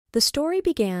The story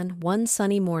began one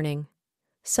sunny morning.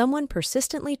 Someone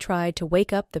persistently tried to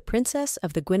wake up the princess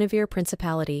of the Guinevere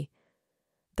Principality.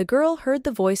 The girl heard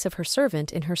the voice of her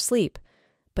servant in her sleep,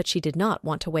 but she did not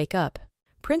want to wake up.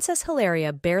 Princess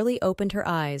Hilaria barely opened her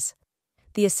eyes.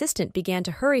 The assistant began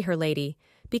to hurry her lady,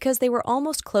 because they were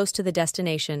almost close to the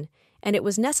destination, and it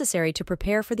was necessary to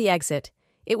prepare for the exit.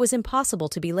 It was impossible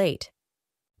to be late.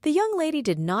 The young lady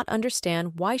did not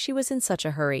understand why she was in such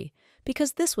a hurry,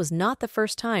 because this was not the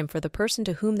first time for the person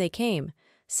to whom they came.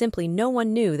 Simply no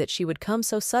one knew that she would come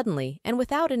so suddenly and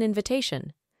without an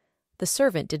invitation. The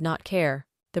servant did not care.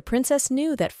 The princess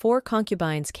knew that 4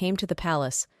 concubines came to the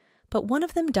palace, but one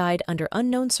of them died under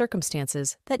unknown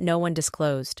circumstances that no one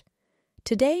disclosed.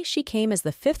 Today she came as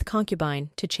the 5th concubine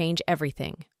to change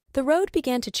everything. The road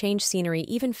began to change scenery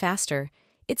even faster.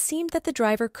 It seemed that the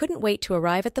driver couldn't wait to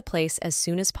arrive at the place as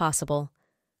soon as possible.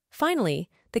 Finally,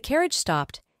 the carriage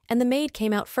stopped, and the maid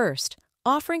came out first,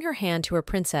 offering her hand to her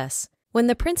princess. When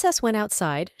the princess went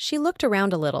outside, she looked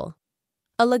around a little.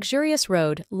 A luxurious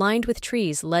road lined with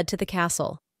trees led to the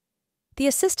castle. The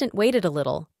assistant waited a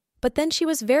little, but then she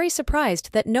was very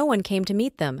surprised that no one came to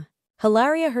meet them.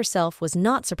 Hilaria herself was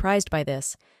not surprised by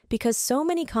this, because so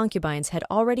many concubines had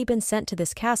already been sent to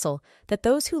this castle that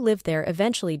those who lived there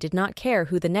eventually did not care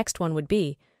who the next one would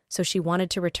be, so she wanted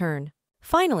to return.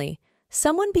 Finally,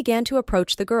 someone began to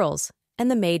approach the girls, and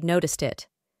the maid noticed it.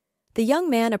 The young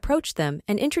man approached them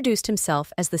and introduced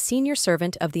himself as the senior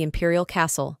servant of the imperial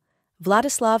castle,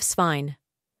 Vladislav Svine.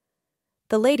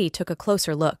 The lady took a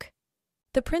closer look.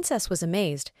 The princess was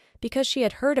amazed, because she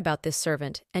had heard about this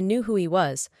servant and knew who he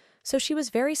was, so she was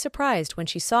very surprised when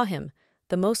she saw him,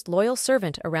 the most loyal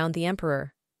servant around the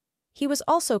emperor. He was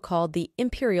also called the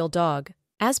imperial dog.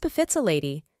 As befits a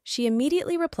lady, she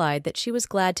immediately replied that she was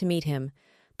glad to meet him,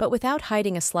 but without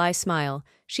hiding a sly smile,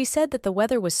 she said that the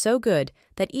weather was so good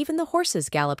that even the horses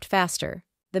galloped faster.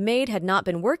 The maid had not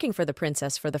been working for the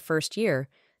princess for the first year,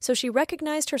 so she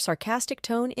recognized her sarcastic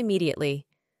tone immediately.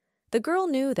 The girl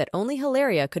knew that only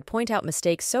Hilaria could point out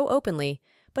mistakes so openly,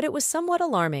 but it was somewhat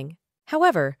alarming.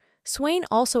 However, Swain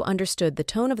also understood the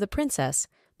tone of the princess,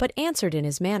 but answered in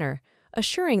his manner,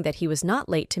 assuring that he was not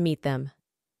late to meet them.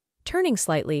 Turning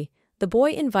slightly, the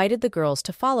boy invited the girls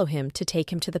to follow him to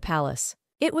take him to the palace.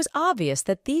 It was obvious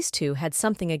that these two had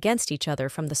something against each other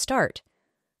from the start.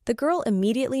 The girl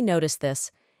immediately noticed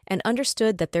this and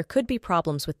understood that there could be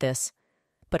problems with this,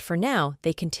 but for now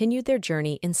they continued their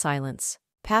journey in silence.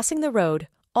 Passing the road,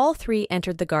 all 3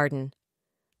 entered the garden.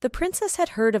 The princess had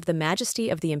heard of the majesty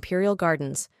of the imperial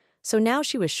gardens, so now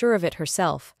she was sure of it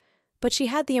herself, but she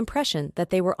had the impression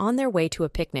that they were on their way to a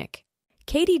picnic.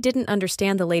 Katie didn't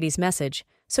understand the lady's message,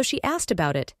 so she asked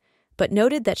about it, but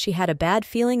noted that she had a bad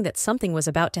feeling that something was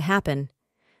about to happen.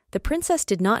 The princess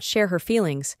did not share her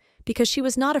feelings, because she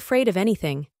was not afraid of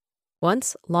anything.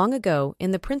 Once, long ago, in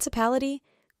the principality,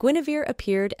 Guinevere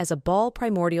appeared as a ball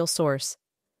primordial source.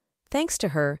 Thanks to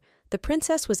her, the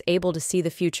princess was able to see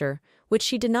the future, which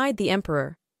she denied the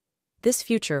emperor. This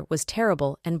future was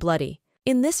terrible and bloody.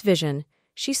 In this vision,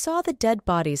 she saw the dead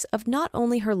bodies of not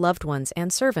only her loved ones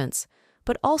and servants,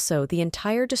 but also the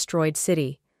entire destroyed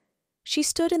city. She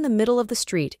stood in the middle of the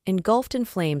street, engulfed in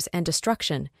flames and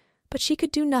destruction, but she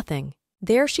could do nothing.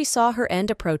 There she saw her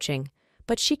end approaching,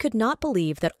 but she could not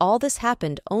believe that all this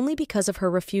happened only because of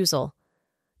her refusal.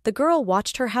 The girl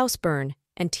watched her house burn,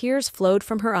 and tears flowed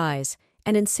from her eyes,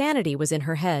 and insanity was in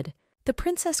her head. The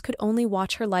princess could only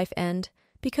watch her life end,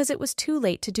 because it was too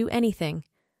late to do anything.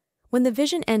 When the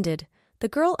vision ended, the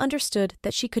girl understood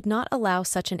that she could not allow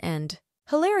such an end.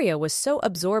 Hilaria was so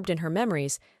absorbed in her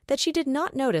memories that she did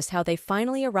not notice how they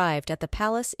finally arrived at the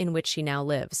palace in which she now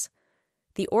lives.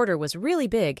 The order was really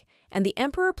big, and the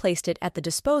emperor placed it at the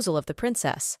disposal of the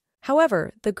princess.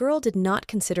 However, the girl did not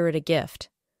consider it a gift.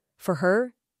 For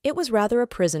her, it was rather a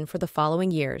prison for the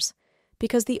following years,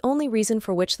 because the only reason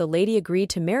for which the lady agreed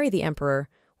to marry the emperor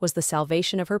was the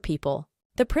salvation of her people.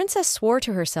 The princess swore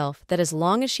to herself that as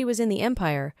long as she was in the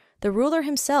empire, the ruler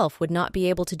himself would not be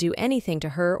able to do anything to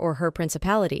her or her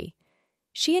principality.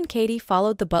 She and Katie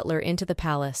followed the butler into the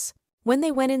palace. When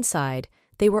they went inside,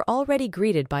 they were already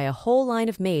greeted by a whole line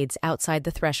of maids outside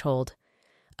the threshold.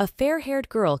 A fair-haired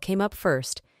girl came up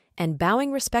first, and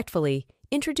bowing respectfully,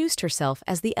 introduced herself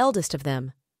as the eldest of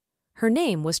them. Her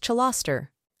name was Chaloster.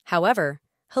 However,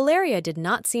 Hilaria did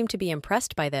not seem to be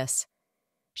impressed by this.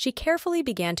 She carefully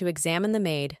began to examine the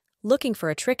maid, looking for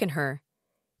a trick in her.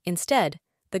 Instead,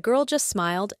 the girl just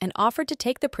smiled and offered to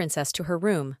take the princess to her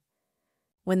room.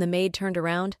 When the maid turned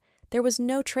around, there was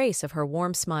no trace of her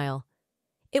warm smile.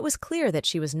 It was clear that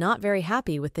she was not very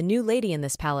happy with the new lady in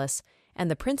this palace,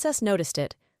 and the princess noticed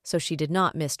it, so she did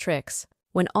not miss tricks.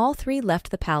 When all three left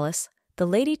the palace, the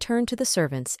lady turned to the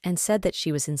servants and said that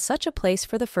she was in such a place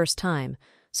for the first time,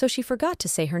 so she forgot to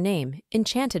say her name,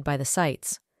 enchanted by the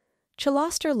sights.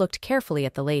 Chaloster looked carefully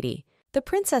at the lady. The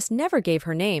princess never gave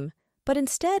her name, but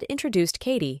instead introduced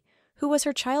Katie, who was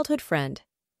her childhood friend.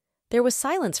 There was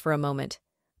silence for a moment.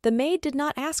 The maid did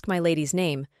not ask my lady's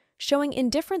name, showing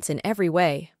indifference in every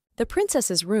way. The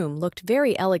princess's room looked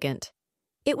very elegant.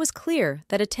 It was clear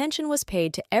that attention was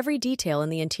paid to every detail in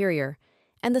the interior,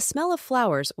 and the smell of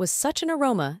flowers was such an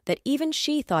aroma that even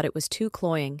she thought it was too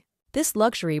cloying. This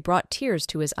luxury brought tears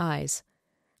to his eyes.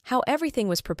 How everything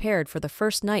was prepared for the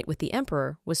first night with the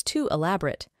emperor was too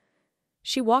elaborate.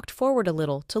 She walked forward a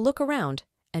little to look around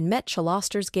and met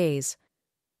Chaloster's gaze.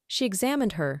 She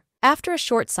examined her. After a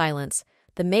short silence,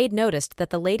 the maid noticed that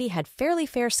the lady had fairly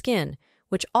fair skin,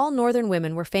 which all northern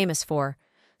women were famous for,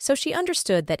 so she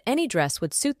understood that any dress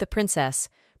would suit the princess,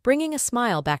 bringing a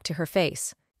smile back to her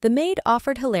face. The maid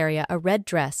offered Hilaria a red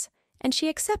dress, and she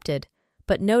accepted,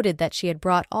 but noted that she had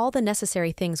brought all the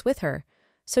necessary things with her,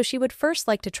 so she would first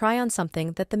like to try on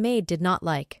something that the maid did not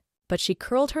like. But she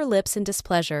curled her lips in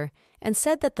displeasure and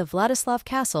said that the Vladislav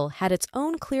castle had its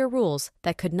own clear rules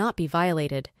that could not be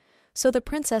violated, so the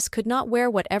princess could not wear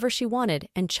whatever she wanted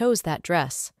and chose that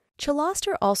dress.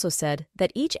 Chaloster also said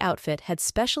that each outfit had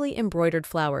specially embroidered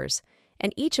flowers,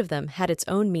 and each of them had its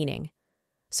own meaning.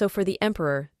 So for the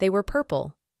emperor, they were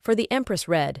purple, for the empress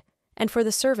red, and for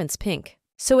the servants pink.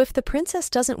 So if the princess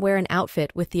doesn't wear an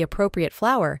outfit with the appropriate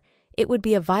flower, it would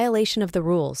be a violation of the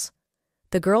rules.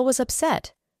 The girl was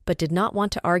upset, but did not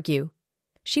want to argue.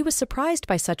 She was surprised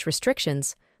by such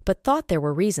restrictions, but thought there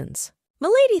were reasons.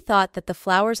 Milady thought that the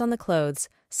flowers on the clothes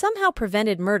somehow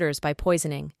prevented murders by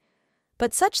poisoning,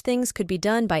 but such things could be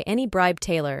done by any bribed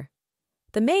tailor.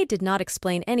 The maid did not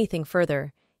explain anything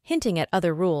further, hinting at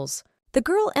other rules. The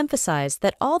girl emphasized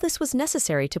that all this was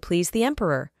necessary to please the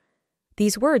emperor.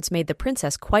 These words made the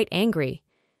princess quite angry.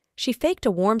 She faked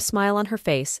a warm smile on her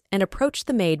face and approached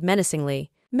the maid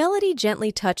menacingly. Melody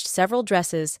gently touched several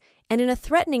dresses and in a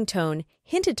threatening tone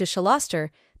hinted to Chaloster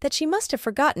that she must have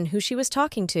forgotten who she was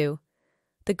talking to.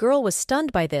 The girl was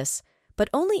stunned by this, but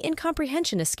only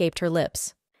incomprehension escaped her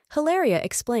lips. Hilaria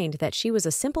explained that she was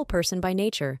a simple person by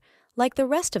nature, like the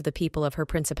rest of the people of her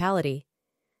principality.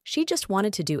 She just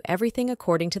wanted to do everything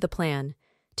according to the plan,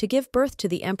 to give birth to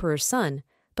the emperor's son,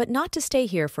 but not to stay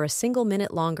here for a single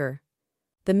minute longer.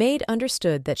 The maid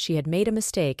understood that she had made a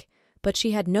mistake, but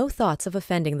she had no thoughts of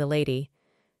offending the lady.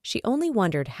 She only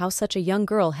wondered how such a young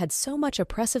girl had so much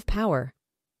oppressive power.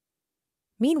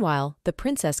 Meanwhile, the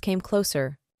princess came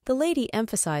closer. The lady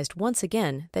emphasized once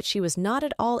again that she was not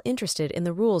at all interested in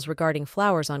the rules regarding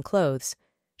flowers on clothes.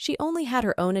 She only had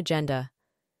her own agenda.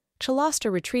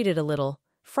 Chaloster retreated a little,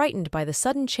 frightened by the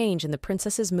sudden change in the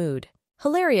princess's mood.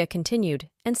 Hilaria continued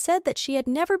and said that she had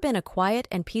never been a quiet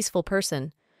and peaceful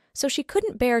person, so she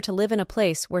couldn't bear to live in a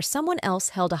place where someone else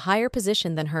held a higher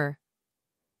position than her.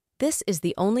 "This is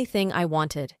the only thing I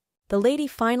wanted." The lady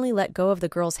finally let go of the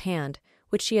girl's hand,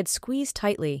 which she had squeezed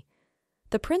tightly.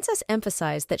 The princess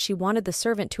emphasized that she wanted the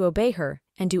servant to obey her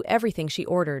and do everything she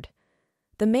ordered.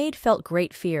 The maid felt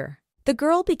great fear. The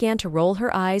girl began to roll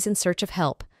her eyes in search of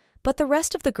help, but the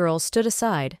rest of the girls stood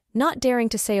aside, not daring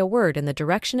to say a word in the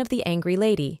direction of the angry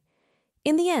lady.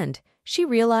 In the end, she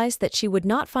realized that she would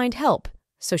not find help,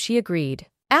 so she agreed.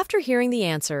 After hearing the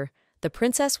answer, the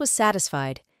princess was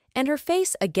satisfied, and her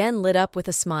face again lit up with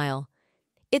a smile.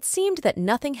 It seemed that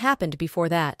nothing happened before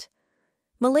that.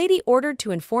 Milady ordered to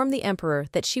inform the emperor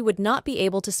that she would not be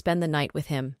able to spend the night with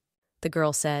him. The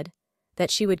girl said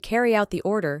that she would carry out the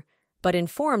order, but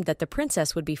informed that the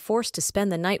princess would be forced to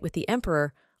spend the night with the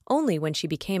emperor only when she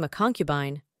became a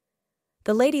concubine.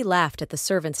 The lady laughed at the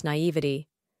servant's naivety.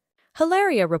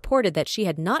 Hilaria reported that she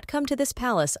had not come to this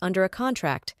palace under a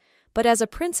contract, but as a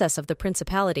princess of the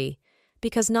principality,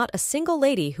 because not a single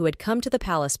lady who had come to the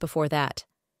palace before that.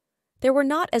 There were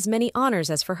not as many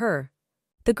honors as for her.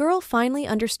 The girl finally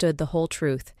understood the whole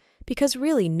truth, because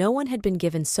really no one had been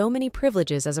given so many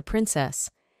privileges as a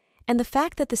princess, and the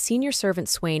fact that the senior servant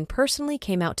Swain personally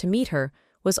came out to meet her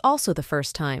was also the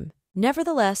first time.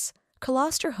 Nevertheless,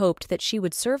 Chaloster hoped that she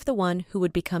would serve the one who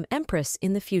would become empress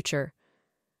in the future.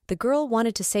 The girl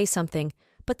wanted to say something,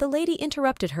 but the lady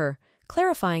interrupted her,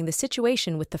 clarifying the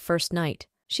situation with the first night.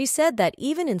 She said that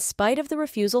even in spite of the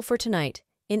refusal for tonight,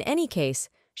 in any case,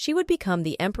 she would become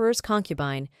the emperor's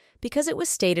concubine because it was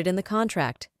stated in the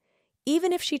contract,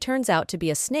 even if she turns out to be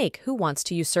a snake who wants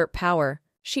to usurp power.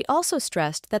 She also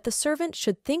stressed that the servant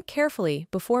should think carefully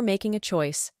before making a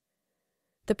choice.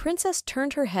 The princess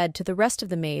turned her head to the rest of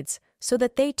the maids so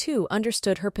that they too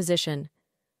understood her position.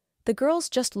 The girls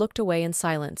just looked away in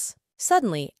silence.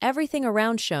 Suddenly, everything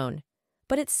around shone,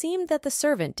 but it seemed that the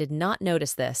servant did not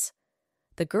notice this.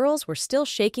 The girls were still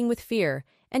shaking with fear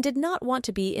and did not want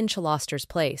to be in Chaloster's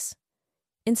place.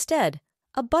 Instead,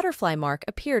 a butterfly mark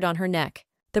appeared on her neck.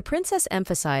 The princess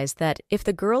emphasized that if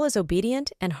the girl is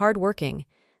obedient and hardworking,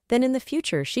 then in the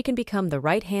future she can become the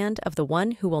right hand of the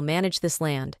one who will manage this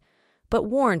land, but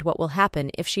warned what will happen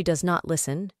if she does not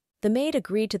listen. The maid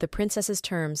agreed to the princess's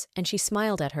terms, and she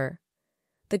smiled at her.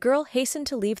 The girl hastened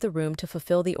to leave the room to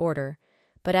fulfill the order,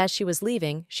 but as she was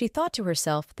leaving, she thought to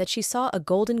herself that she saw a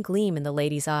golden gleam in the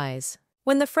lady's eyes.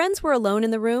 When the friends were alone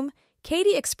in the room,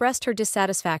 Katie expressed her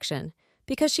dissatisfaction,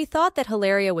 because she thought that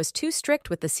Hilaria was too strict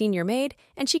with the senior maid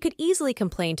and she could easily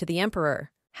complain to the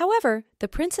emperor. However, the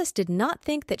princess did not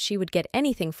think that she would get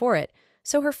anything for it,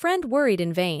 so her friend worried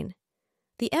in vain.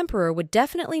 The emperor would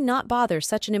definitely not bother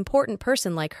such an important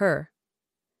person like her.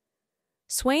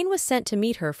 Swain was sent to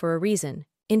meet her for a reason.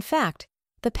 In fact,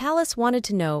 the palace wanted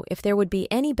to know if there would be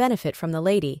any benefit from the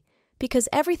lady, because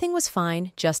everything was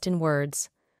fine just in words.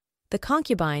 The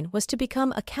concubine was to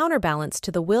become a counterbalance to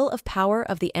the will of power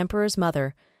of the emperor's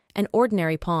mother, an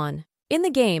ordinary pawn. In the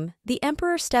game, the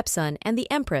emperor's stepson and the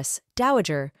empress,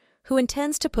 dowager, who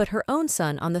intends to put her own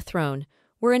son on the throne,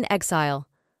 were in exile.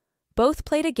 Both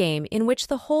played a game in which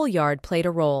the whole yard played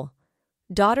a role.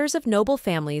 Daughters of noble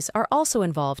families are also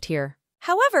involved here.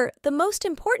 However, the most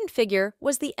important figure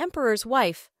was the emperor's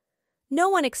wife. No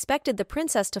one expected the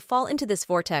princess to fall into this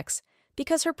vortex,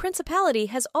 because her principality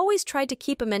has always tried to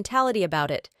keep a mentality about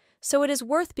it, so it is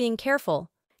worth being careful.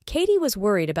 Katie was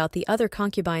worried about the other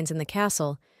concubines in the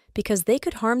castle, because they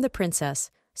could harm the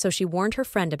princess, so she warned her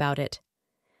friend about it.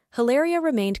 Hilaria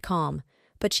remained calm,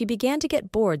 but she began to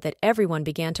get bored that everyone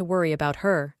began to worry about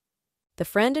her. The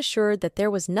friend assured that there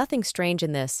was nothing strange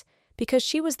in this, because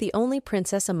she was the only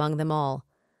princess among them all.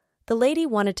 The lady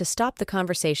wanted to stop the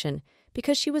conversation,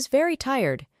 because she was very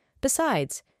tired.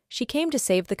 Besides, she came to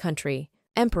save the country.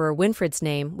 Emperor Winfried's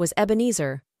name was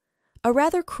Ebenezer, a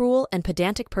rather cruel and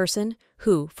pedantic person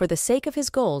who, for the sake of his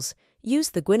goals,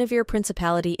 used the Guinevere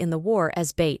Principality in the war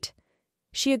as bait.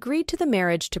 She agreed to the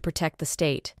marriage to protect the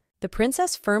state. The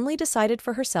princess firmly decided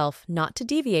for herself not to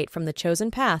deviate from the chosen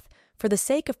path for the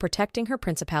sake of protecting her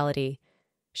principality.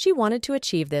 She wanted to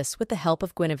achieve this with the help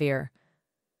of Guinevere.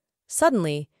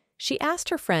 Suddenly, she asked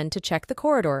her friend to check the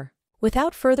corridor.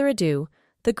 Without further ado,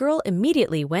 the girl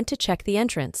immediately went to check the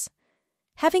entrance.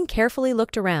 Having carefully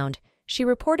looked around, she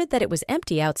reported that it was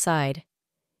empty outside.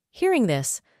 Hearing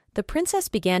this, the princess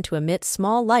began to emit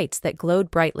small lights that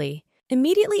glowed brightly.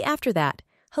 Immediately after that,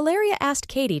 Hilaria asked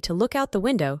Katie to look out the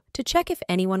window to check if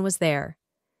anyone was there.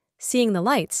 Seeing the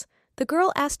lights, the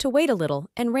girl asked to wait a little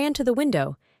and ran to the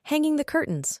window, hanging the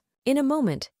curtains. In a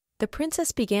moment, the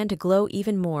princess began to glow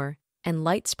even more, and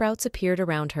light sprouts appeared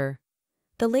around her.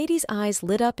 The lady's eyes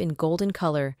lit up in golden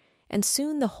color, and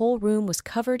soon the whole room was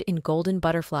covered in golden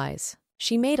butterflies.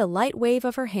 She made a light wave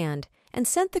of her hand and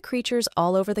sent the creatures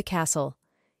all over the castle.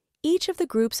 Each of the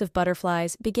groups of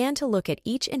butterflies began to look at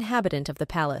each inhabitant of the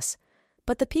palace,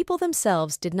 but the people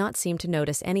themselves did not seem to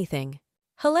notice anything.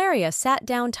 Hilaria sat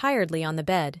down tiredly on the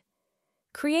bed.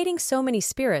 Creating so many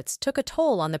spirits took a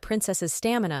toll on the princess's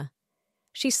stamina.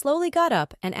 She slowly got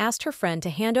up and asked her friend to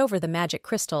hand over the magic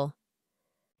crystal.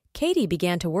 Katie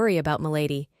began to worry about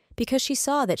Milady, because she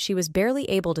saw that she was barely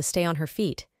able to stay on her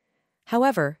feet.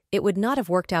 However, it would not have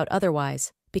worked out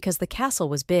otherwise, because the castle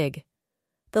was big.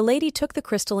 The lady took the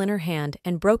crystal in her hand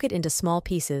and broke it into small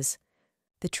pieces.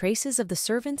 The traces of the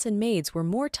servants and maids were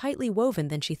more tightly woven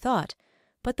than she thought,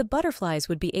 but the butterflies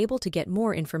would be able to get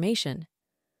more information.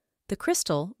 The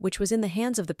crystal, which was in the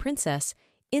hands of the princess,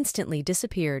 instantly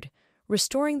disappeared,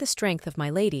 restoring the strength of my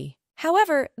lady.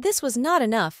 However, this was not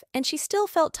enough, and she still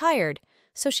felt tired,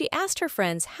 so she asked her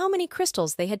friends how many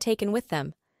crystals they had taken with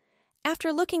them.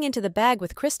 After looking into the bag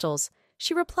with crystals,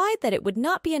 she replied that it would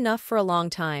not be enough for a long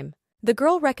time. The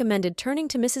girl recommended turning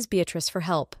to Mrs. Beatrice for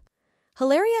help.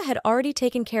 Hilaria had already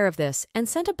taken care of this and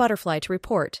sent a butterfly to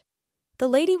report. The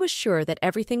lady was sure that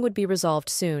everything would be resolved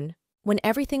soon. When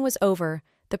everything was over,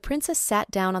 the princess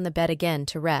sat down on the bed again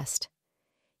to rest.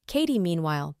 Katie,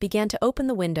 meanwhile, began to open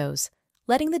the windows,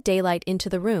 letting the daylight into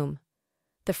the room.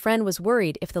 The friend was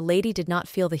worried if the lady did not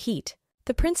feel the heat.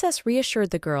 The princess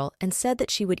reassured the girl and said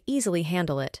that she would easily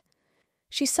handle it.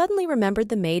 She suddenly remembered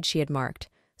the maid she had marked,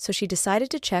 so she decided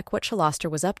to check what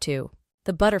Chaloster was up to.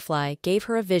 The butterfly gave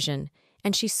her a vision,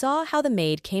 and she saw how the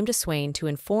maid came to Swain to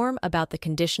inform about the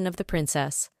condition of the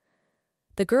princess.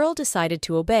 The girl decided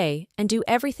to obey and do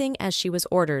everything as she was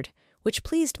ordered, which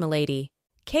pleased Milady.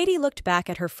 Katie looked back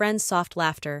at her friend's soft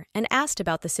laughter and asked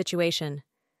about the situation.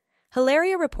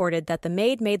 Hilaria reported that the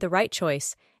maid made the right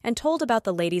choice and told about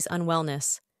the lady's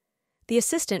unwellness. The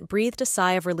assistant breathed a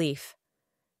sigh of relief.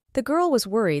 The girl was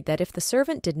worried that if the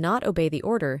servant did not obey the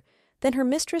order, then her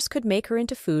mistress could make her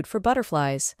into food for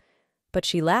butterflies. But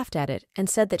she laughed at it and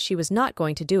said that she was not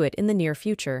going to do it in the near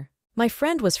future. My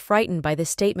friend was frightened by this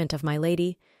statement of my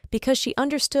lady, because she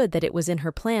understood that it was in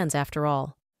her plans after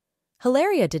all.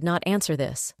 Hilaria did not answer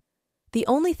this. The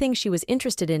only thing she was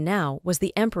interested in now was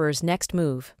the emperor's next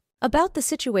move. About the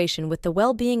situation with the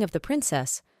well-being of the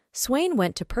princess, Swain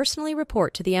went to personally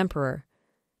report to the emperor.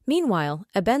 Meanwhile,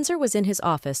 Ebenezer was in his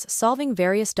office solving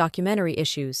various documentary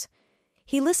issues.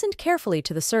 He listened carefully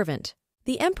to the servant.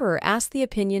 The emperor asked the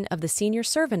opinion of the senior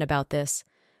servant about this,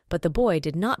 but the boy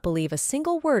did not believe a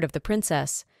single word of the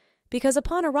princess, because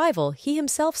upon arrival he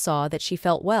himself saw that she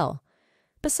felt well.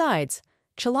 Besides,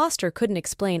 Chaloster couldn't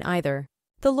explain either.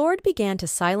 The lord began to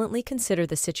silently consider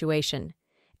the situation,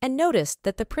 and noticed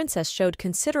that the princess showed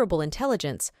considerable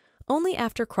intelligence only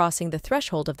after crossing the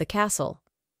threshold of the castle.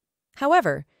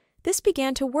 However, this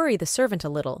began to worry the servant a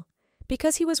little,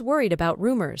 because he was worried about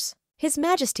rumors. His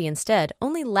Majesty instead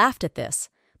only laughed at this,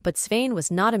 but Sweyn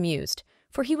was not amused,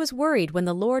 for he was worried when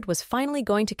the lord was finally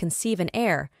going to conceive an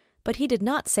heir, but he did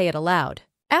not say it aloud.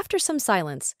 After some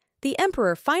silence, the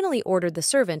emperor finally ordered the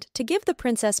servant to give the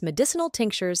princess medicinal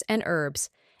tinctures and herbs,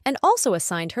 and also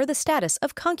assigned her the status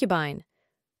of concubine.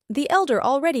 The elder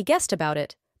already guessed about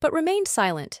it, but remained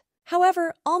silent.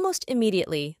 However, almost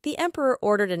immediately, the emperor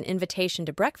ordered an invitation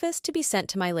to breakfast to be sent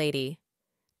to my lady.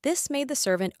 This made the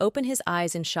servant open his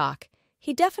eyes in shock.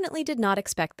 He definitely did not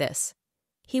expect this.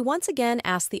 He once again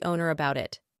asked the owner about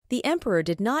it. The emperor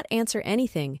did not answer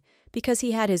anything because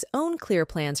he had his own clear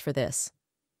plans for this.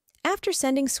 After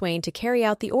sending Swain to carry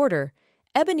out the order,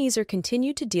 Ebenezer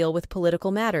continued to deal with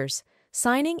political matters,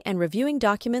 signing and reviewing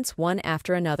documents one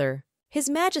after another. His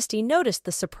Majesty noticed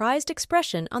the surprised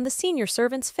expression on the senior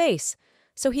servant's face,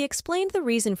 so he explained the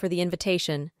reason for the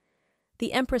invitation.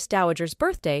 The Empress Dowager's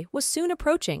birthday was soon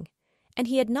approaching, and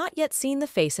he had not yet seen the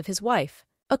face of his wife.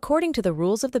 According to the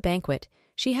rules of the banquet,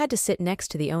 she had to sit next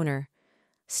to the owner.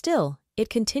 Still, it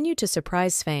continued to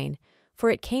surprise Sweyn, for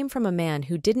it came from a man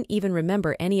who didn't even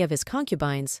remember any of his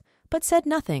concubines, but said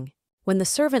nothing. When the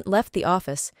servant left the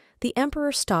office, the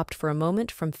emperor stopped for a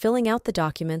moment from filling out the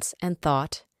documents and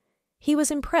thought. He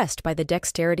was impressed by the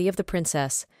dexterity of the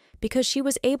princess, because she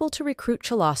was able to recruit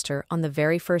Chaloster on the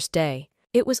very first day.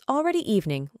 It was already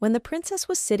evening when the princess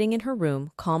was sitting in her room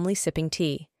calmly sipping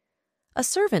tea. A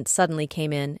servant suddenly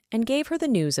came in and gave her the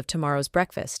news of tomorrow's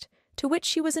breakfast, to which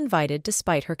she was invited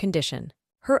despite her condition.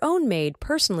 Her own maid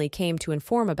personally came to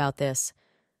inform about this.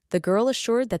 The girl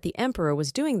assured that the emperor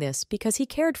was doing this because he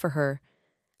cared for her.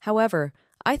 However,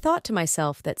 I thought to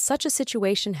myself that such a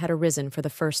situation had arisen for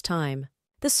the first time.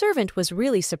 The servant was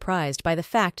really surprised by the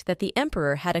fact that the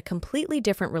emperor had a completely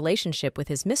different relationship with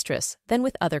his mistress than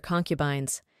with other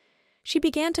concubines. She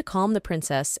began to calm the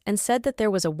princess and said that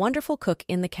there was a wonderful cook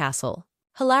in the castle.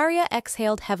 Hilaria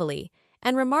exhaled heavily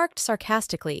and remarked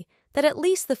sarcastically that at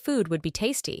least the food would be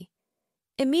tasty.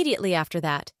 Immediately after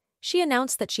that, she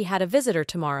announced that she had a visitor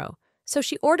tomorrow, so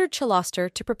she ordered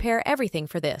Chaloster to prepare everything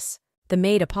for this. The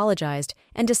maid apologized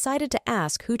and decided to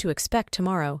ask who to expect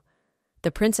tomorrow.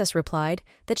 The princess replied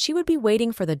that she would be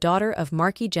waiting for the daughter of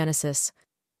Marquis Genesis.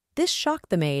 This shocked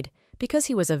the maid because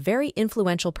he was a very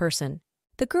influential person.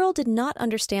 The girl did not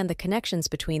understand the connections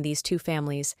between these two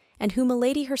families and who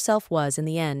Milady herself was in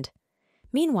the end.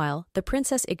 Meanwhile, the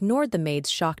princess ignored the maid's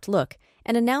shocked look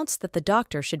and announced that the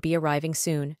doctor should be arriving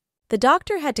soon. The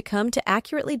doctor had to come to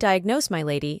accurately diagnose my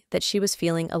lady that she was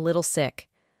feeling a little sick.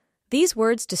 These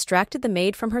words distracted the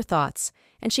maid from her thoughts,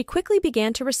 and she quickly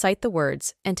began to recite the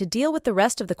words and to deal with the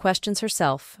rest of the questions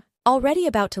herself. Already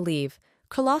about to leave,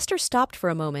 Chaloster stopped for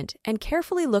a moment and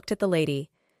carefully looked at the lady.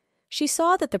 She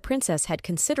saw that the princess had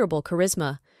considerable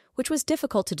charisma, which was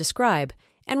difficult to describe,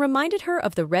 and reminded her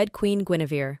of the Red Queen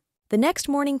Guinevere. The next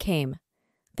morning came.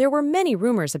 There were many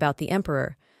rumors about the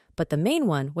emperor, but the main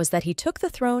one was that he took the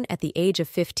throne at the age of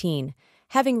 15,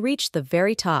 having reached the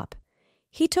very top.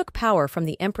 He took power from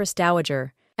the Empress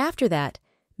Dowager. After that,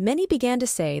 many began to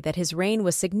say that his reign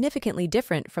was significantly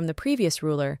different from the previous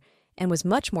ruler and was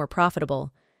much more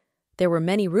profitable. There were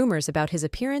many rumors about his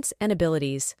appearance and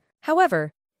abilities.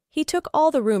 However, he took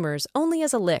all the rumors only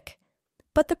as a lick.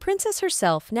 But the princess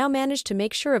herself now managed to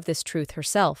make sure of this truth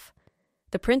herself.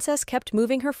 The princess kept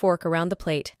moving her fork around the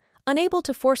plate, unable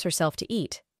to force herself to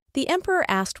eat. The emperor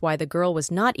asked why the girl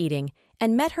was not eating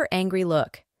and met her angry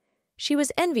look. She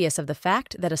was envious of the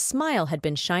fact that a smile had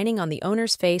been shining on the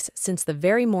owner's face since the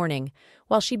very morning,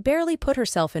 while she barely put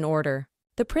herself in order.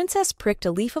 The princess pricked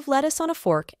a leaf of lettuce on a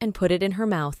fork and put it in her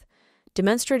mouth,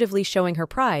 demonstratively showing her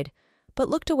pride, but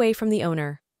looked away from the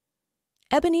owner.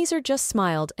 Ebenezer just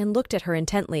smiled and looked at her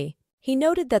intently. He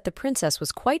noted that the princess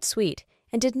was quite sweet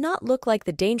and did not look like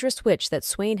the dangerous witch that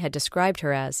Swain had described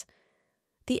her as.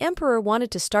 The emperor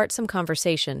wanted to start some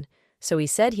conversation, so he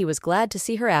said he was glad to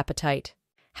see her appetite.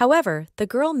 However, the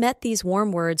girl met these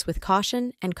warm words with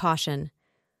caution and caution.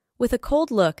 With a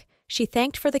cold look, she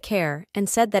thanked for the care and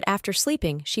said that after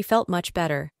sleeping she felt much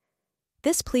better.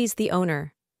 This pleased the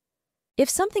owner. If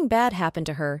something bad happened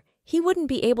to her, he wouldn't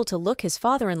be able to look his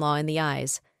father-in-law in the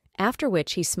eyes, after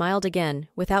which he smiled again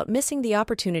without missing the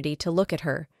opportunity to look at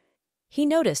her. He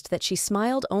noticed that she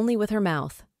smiled only with her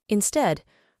mouth. Instead,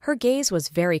 her gaze was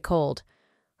very cold.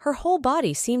 Her whole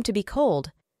body seemed to be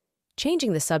cold.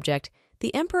 Changing the subject,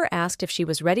 the emperor asked if she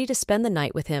was ready to spend the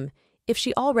night with him, if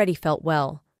she already felt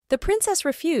well. The princess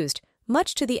refused,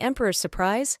 much to the emperor's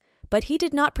surprise, but he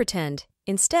did not pretend,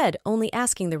 instead only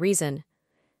asking the reason.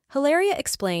 Hilaria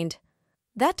explained,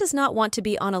 "That does not want to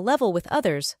be on a level with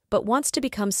others, but wants to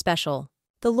become special."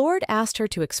 The lord asked her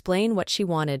to explain what she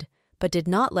wanted, but did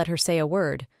not let her say a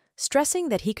word, stressing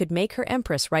that he could make her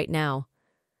empress right now.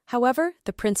 However,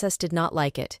 the princess did not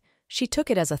like it. She took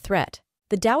it as a threat.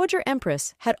 The dowager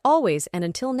empress had always and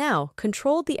until now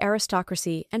controlled the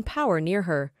aristocracy and power near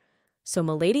her. So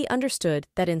milady understood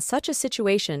that in such a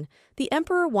situation, the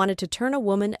emperor wanted to turn a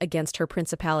woman against her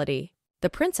principality. The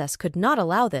princess could not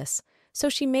allow this, so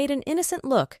she made an innocent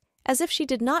look, as if she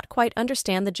did not quite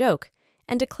understand the joke,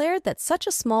 and declared that such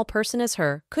a small person as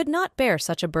her could not bear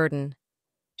such a burden.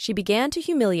 She began to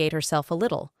humiliate herself a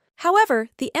little. However,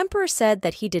 the emperor said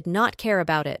that he did not care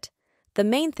about it. The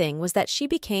main thing was that she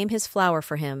became his flower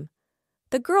for him.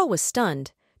 The girl was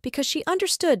stunned, because she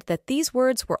understood that these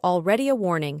words were already a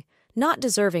warning, not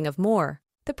deserving of more.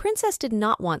 The princess did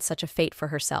not want such a fate for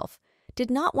herself, did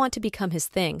not want to become his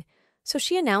thing, so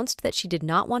she announced that she did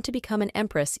not want to become an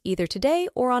empress either today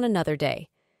or on another day.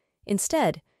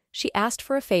 Instead, she asked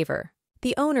for a favor.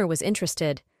 The owner was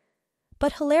interested.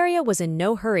 But Hilaria was in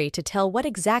no hurry to tell what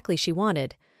exactly she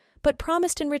wanted, but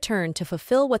promised in return to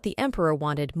fulfill what the emperor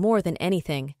wanted more than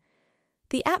anything.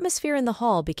 The atmosphere in the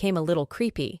hall became a little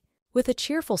creepy. With a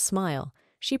cheerful smile,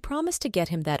 she promised to get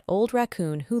him that old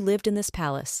raccoon who lived in this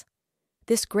palace.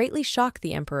 This greatly shocked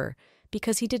the emperor,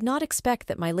 because he did not expect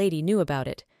that my lady knew about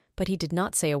it, but he did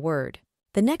not say a word.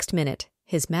 The next minute,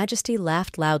 His Majesty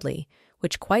laughed loudly,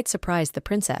 which quite surprised the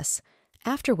princess,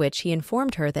 after which he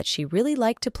informed her that she really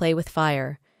liked to play with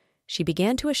fire. She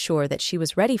began to assure that she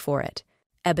was ready for it,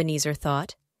 Ebenezer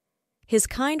thought. His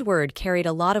kind word carried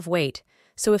a lot of weight,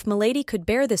 so if milady could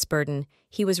bear this burden,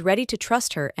 he was ready to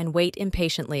trust her and wait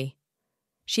impatiently.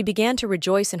 She began to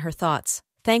rejoice in her thoughts,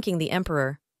 thanking the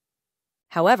emperor.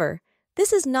 However,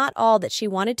 this is not all that she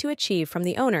wanted to achieve from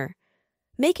the owner.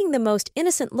 Making the most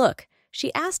innocent look,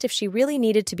 she asked if she really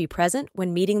needed to be present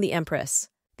when meeting the empress.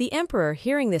 The emperor,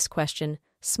 hearing this question,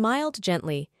 smiled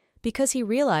gently, because he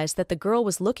realized that the girl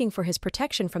was looking for his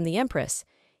protection from the empress.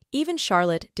 Even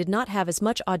Charlotte did not have as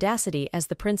much audacity as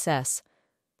the princess.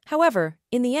 However,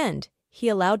 in the end, he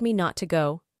allowed me not to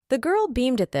go. The girl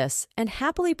beamed at this and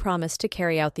happily promised to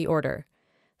carry out the order.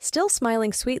 Still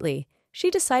smiling sweetly, she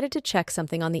decided to check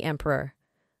something on the emperor.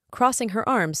 Crossing her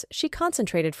arms, she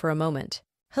concentrated for a moment.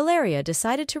 Hilaria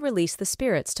decided to release the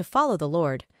spirits to follow the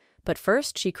lord, but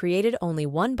first she created only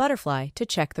one butterfly to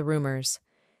check the rumors.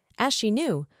 As she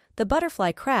knew, the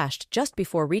butterfly crashed just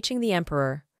before reaching the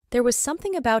emperor. There was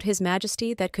something about His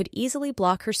Majesty that could easily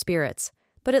block her spirits,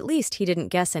 but at least he didn't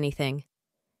guess anything.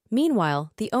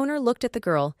 Meanwhile, the owner looked at the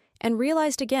girl and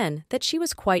realized again that she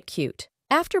was quite cute.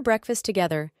 After breakfast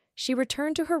together, she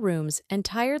returned to her rooms and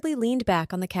tiredly leaned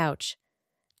back on the couch.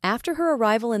 After her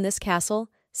arrival in this castle,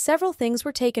 several things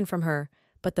were taken from her,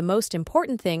 but the most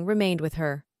important thing remained with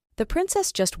her. The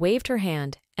princess just waved her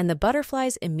hand, and the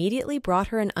butterflies immediately brought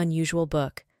her an unusual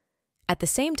book. At the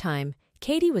same time,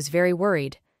 Katie was very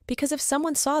worried, because if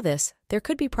someone saw this, there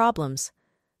could be problems.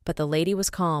 But the lady was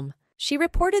calm. She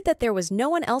reported that there was no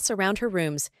one else around her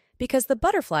rooms because the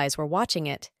butterflies were watching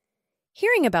it.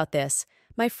 Hearing about this,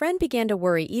 my friend began to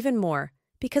worry even more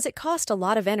because it cost a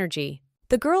lot of energy.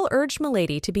 The girl urged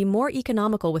milady to be more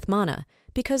economical with mana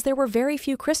because there were very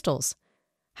few crystals.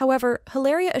 However,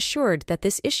 Hilaria assured that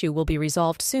this issue will be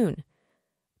resolved soon.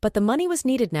 But the money was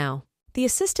needed now. The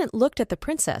assistant looked at the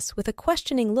princess with a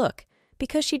questioning look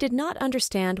because she did not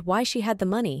understand why she had the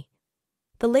money.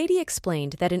 The lady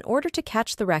explained that in order to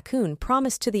catch the raccoon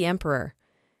promised to the emperor,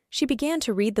 she began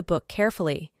to read the book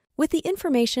carefully, with the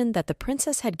information that the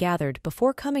princess had gathered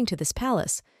before coming to this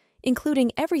palace,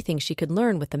 including everything she could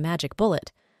learn with the magic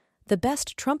bullet. The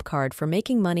best trump card for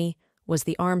making money was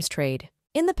the arms trade.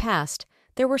 In the past,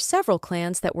 there were several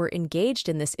clans that were engaged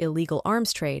in this illegal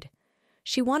arms trade.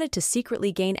 She wanted to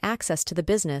secretly gain access to the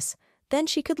business, then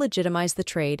she could legitimize the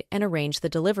trade and arrange the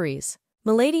deliveries.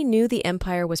 Milady knew the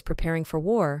Empire was preparing for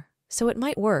war, so it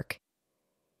might work.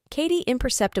 Katie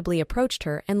imperceptibly approached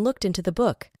her and looked into the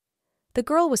book. The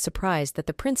girl was surprised that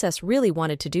the princess really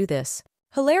wanted to do this.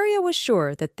 Hilaria was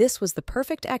sure that this was the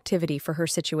perfect activity for her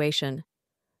situation.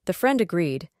 The friend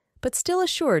agreed, but still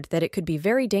assured that it could be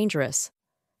very dangerous.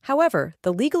 However,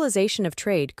 the legalization of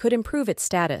trade could improve its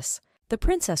status. The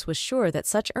princess was sure that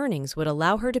such earnings would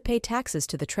allow her to pay taxes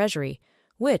to the treasury,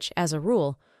 which, as a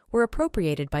rule, were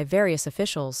appropriated by various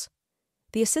officials.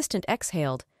 The assistant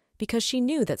exhaled, because she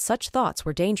knew that such thoughts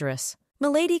were dangerous.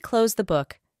 Milady closed the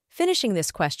book, finishing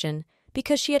this question,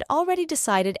 because she had already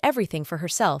decided everything for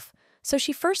herself, so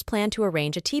she first planned to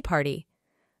arrange a tea party.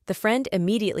 The friend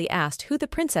immediately asked who the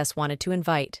princess wanted to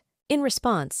invite. In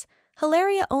response,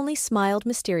 Hilaria only smiled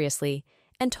mysteriously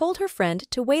and told her friend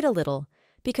to wait a little,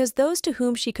 because those to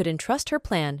whom she could entrust her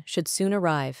plan should soon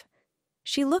arrive.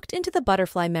 She looked into the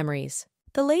butterfly memories.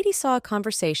 The lady saw a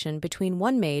conversation between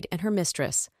one maid and her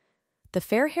mistress. The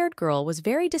fair-haired girl was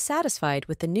very dissatisfied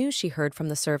with the news she heard from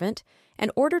the servant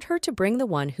and ordered her to bring the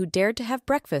one who dared to have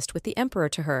breakfast with the emperor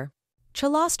to her.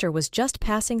 Chaloster was just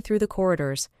passing through the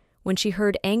corridors when she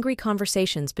heard angry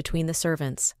conversations between the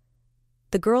servants.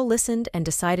 The girl listened and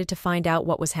decided to find out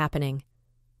what was happening.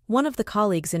 One of the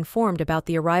colleagues informed about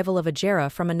the arrival of a Jera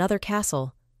from another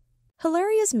castle.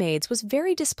 Hilaria's maids was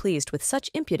very displeased with such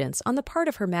impudence on the part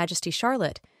of Her Majesty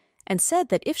Charlotte, and said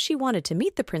that if she wanted to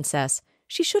meet the princess,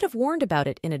 she should have warned about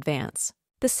it in advance.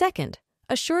 The second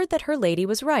assured that her lady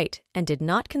was right and did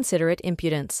not consider it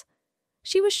impudence.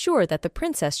 She was sure that the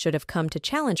princess should have come to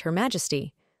challenge Her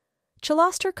Majesty.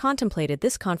 Chaloster contemplated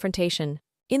this confrontation.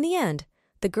 In the end,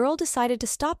 the girl decided to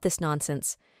stop this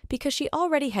nonsense because she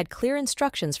already had clear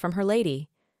instructions from her lady.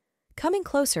 Coming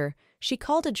closer, she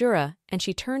called a Jura and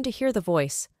she turned to hear the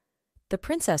voice. The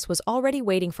princess was already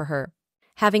waiting for her.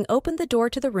 Having opened the door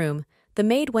to the room, the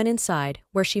maid went inside,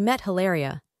 where she met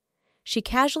Hilaria. She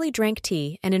casually drank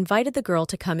tea and invited the girl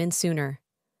to come in sooner.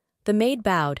 The maid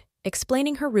bowed,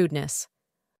 explaining her rudeness.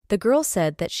 The girl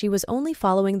said that she was only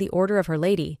following the order of her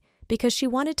lady because she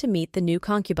wanted to meet the new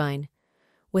concubine.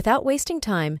 Without wasting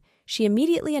time, she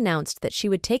immediately announced that she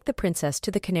would take the princess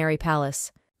to the Canary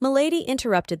Palace. Milady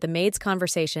interrupted the maid's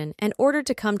conversation and ordered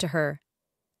to come to her.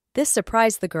 This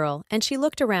surprised the girl, and she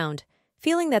looked around,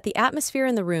 feeling that the atmosphere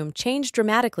in the room changed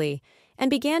dramatically and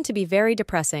began to be very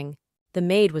depressing. The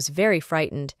maid was very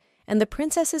frightened, and the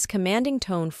princess's commanding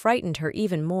tone frightened her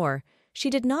even more. She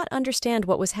did not understand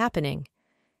what was happening.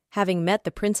 Having met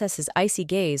the princess's icy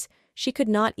gaze, she could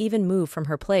not even move from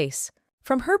her place.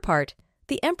 From her part,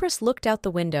 the empress looked out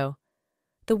the window.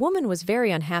 The woman was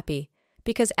very unhappy,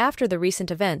 because after the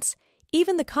recent events,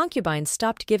 even the concubines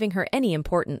stopped giving her any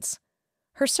importance.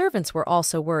 Her servants were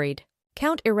also worried.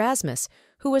 Count Erasmus,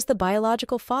 who was the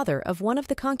biological father of one of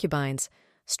the concubines,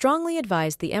 strongly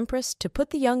advised the empress to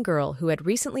put the young girl who had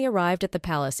recently arrived at the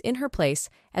palace in her place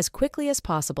as quickly as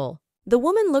possible. The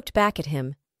woman looked back at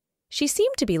him. She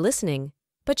seemed to be listening,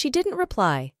 but she didn't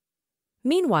reply.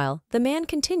 Meanwhile, the man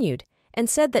continued and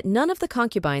said that none of the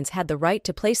concubines had the right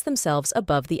to place themselves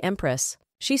above the empress.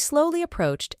 She slowly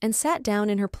approached and sat down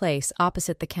in her place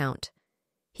opposite the count.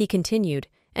 He continued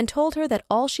and told her that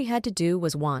all she had to do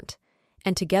was want,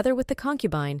 and together with the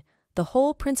concubine, the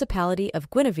whole principality of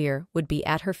Guinevere would be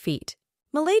at her feet.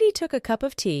 Milady took a cup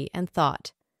of tea and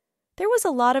thought. There was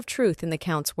a lot of truth in the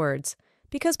count's words,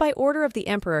 because by order of the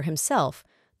emperor himself,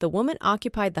 the woman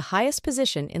occupied the highest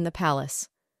position in the palace.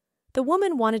 The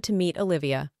woman wanted to meet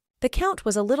Olivia. The count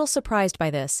was a little surprised by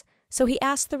this, so he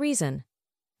asked the reason.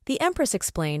 The empress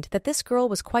explained that this girl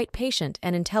was quite patient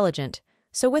and intelligent,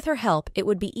 so with her help it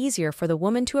would be easier for the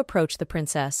woman to approach the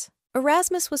princess.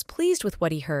 Erasmus was pleased with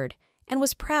what he heard, and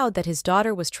was proud that his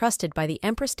daughter was trusted by the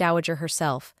Empress Dowager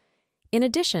herself. In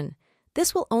addition,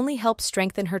 this will only help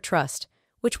strengthen her trust,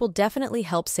 which will definitely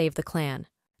help save the clan.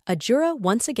 Ajura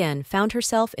once again found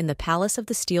herself in the Palace of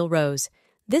the Steel Rose,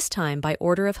 this time by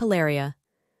order of Hilaria.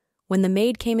 When the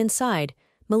maid came inside,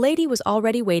 Milady was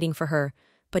already waiting for her,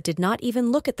 but did not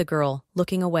even look at the girl,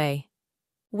 looking away.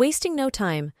 Wasting no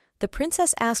time, the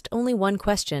princess asked only one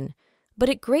question, but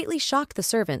it greatly shocked the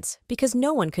servants because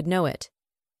no one could know it.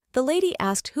 The lady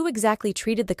asked who exactly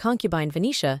treated the concubine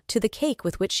Venetia to the cake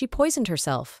with which she poisoned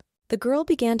herself. The girl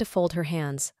began to fold her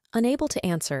hands, unable to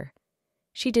answer.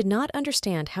 She did not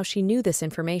understand how she knew this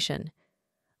information.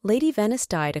 Lady Venice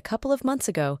died a couple of months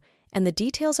ago, and the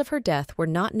details of her death were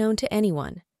not known to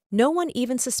anyone. No one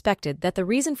even suspected that the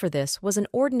reason for this was an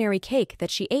ordinary cake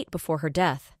that she ate before her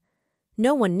death.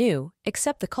 No one knew,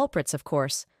 except the culprits, of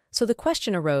course, so the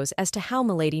question arose as to how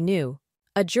Milady knew.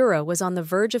 Ajura was on the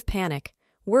verge of panic.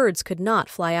 Words could not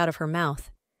fly out of her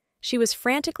mouth. She was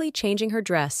frantically changing her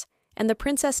dress, and the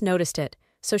princess noticed it,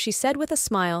 so she said with a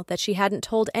smile that she hadn't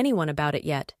told anyone about it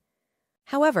yet.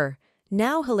 However,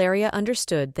 now Hilaria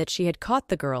understood that she had caught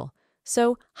the girl,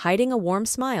 so, hiding a warm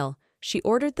smile, she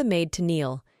ordered the maid to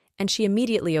kneel, and she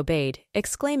immediately obeyed,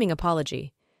 exclaiming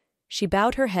apology. She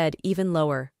bowed her head even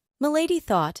lower. Milady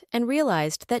thought and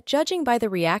realized that judging by the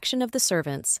reaction of the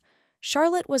servants,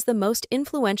 Charlotte was the most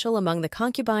influential among the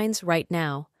concubines right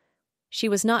now. She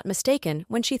was not mistaken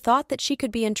when she thought that she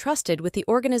could be entrusted with the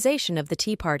organization of the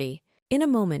tea party. In a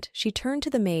moment, she turned to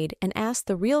the maid and asked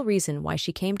the real reason why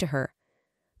she came to her.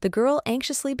 The girl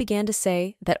anxiously began to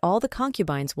say that all the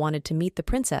concubines wanted to meet the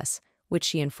princess, which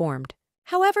she informed.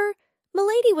 However,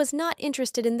 Milady was not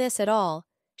interested in this at all.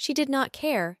 She did not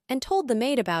care and told the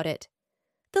maid about it.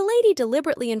 The lady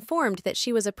deliberately informed that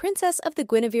she was a princess of the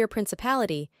Guinevere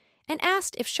Principality and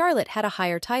asked if Charlotte had a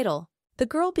higher title. The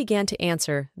girl began to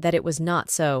answer that it was not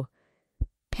so.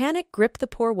 Panic gripped the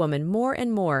poor woman more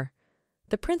and more.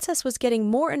 The princess was getting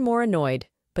more and more annoyed,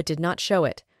 but did not show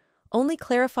it, only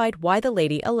clarified why the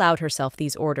lady allowed herself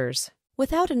these orders.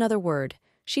 Without another word,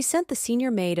 she sent the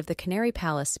senior maid of the Canary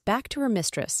Palace back to her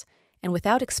mistress, and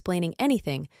without explaining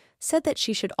anything, said that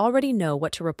she should already know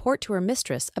what to report to her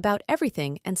mistress about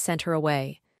everything and sent her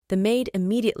away. The maid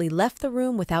immediately left the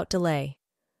room without delay.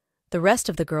 The rest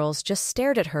of the girls just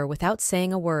stared at her without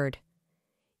saying a word.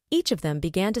 Each of them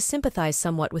began to sympathize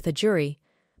somewhat with the jury,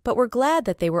 but were glad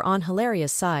that they were on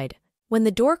Hilaria's side. When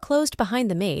the door closed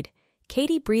behind the maid,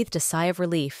 Katie breathed a sigh of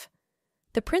relief.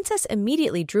 The princess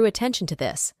immediately drew attention to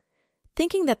this,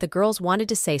 thinking that the girls wanted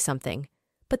to say something,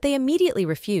 but they immediately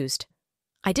refused.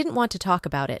 I didn't want to talk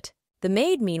about it. The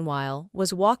maid, meanwhile,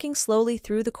 was walking slowly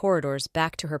through the corridors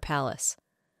back to her palace.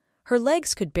 Her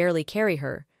legs could barely carry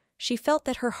her. She felt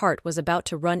that her heart was about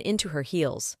to run into her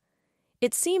heels.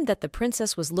 It seemed that the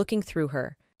princess was looking through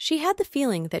her. She had the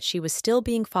feeling that she was still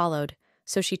being followed,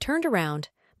 so she turned around,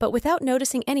 but without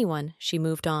noticing anyone, she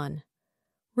moved on.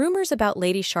 Rumors about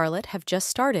Lady Charlotte have just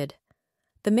started.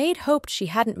 The maid hoped she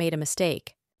hadn't made a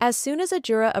mistake. As soon as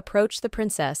Ajura approached the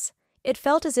princess, it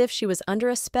felt as if she was under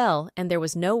a spell and there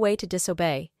was no way to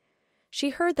disobey.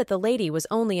 She heard that the lady was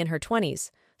only in her 20s,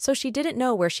 so she didn't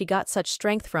know where she got such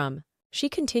strength from. She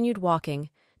continued walking,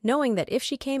 knowing that if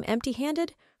she came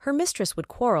empty-handed, her mistress would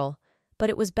quarrel, but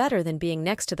it was better than being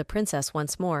next to the princess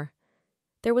once more.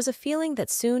 There was a feeling that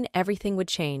soon everything would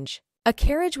change. A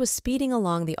carriage was speeding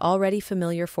along the already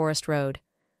familiar forest road.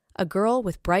 A girl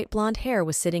with bright blonde hair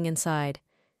was sitting inside.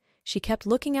 She kept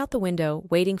looking out the window,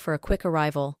 waiting for a quick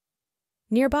arrival.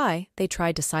 Nearby, they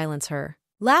tried to silence her.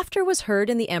 Laughter was heard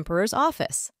in the emperor's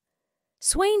office.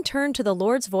 Swain turned to the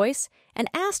lord's voice and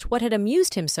asked what had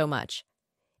amused him so much.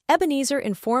 Ebenezer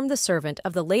informed the servant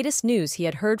of the latest news he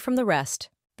had heard from the rest.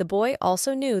 The boy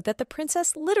also knew that the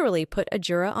princess literally put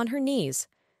Ajura on her knees.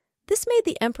 This made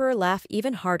the emperor laugh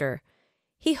even harder.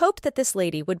 He hoped that this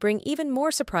lady would bring even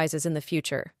more surprises in the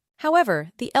future.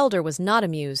 However, the elder was not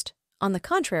amused. On the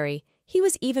contrary, he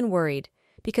was even worried,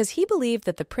 because he believed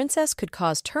that the princess could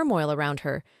cause turmoil around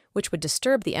her, which would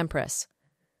disturb the empress.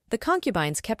 The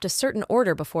concubines kept a certain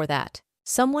order before that.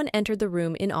 Someone entered the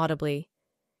room inaudibly.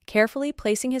 Carefully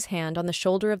placing his hand on the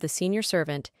shoulder of the senior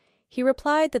servant, he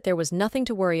replied that there was nothing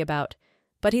to worry about,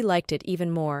 but he liked it even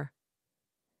more.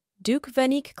 Duke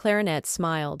Vanique Clarinet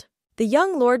smiled. The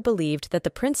young lord believed that the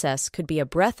princess could be a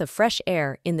breath of fresh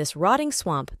air in this rotting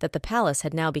swamp that the palace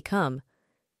had now become.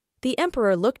 The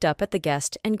emperor looked up at the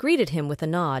guest and greeted him with a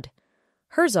nod.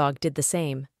 Herzog did the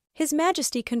same. His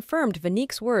Majesty confirmed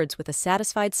Vanique's words with a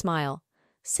satisfied smile,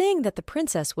 saying that the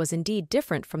princess was indeed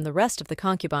different from the rest of the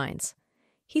concubines.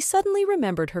 He suddenly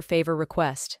remembered her favor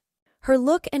request. Her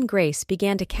look and grace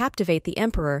began to captivate the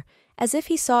emperor as if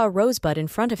he saw a rosebud in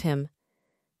front of him.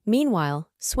 Meanwhile,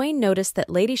 Swain noticed that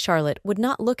Lady Charlotte would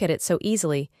not look at it so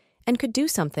easily and could do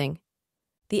something.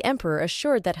 The emperor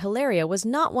assured that Hilaria was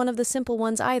not one of the simple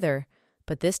ones either,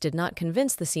 but this did not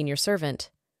convince the senior servant.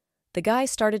 The guy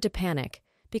started to panic,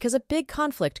 because a big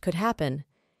conflict could happen.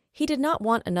 He did not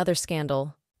want another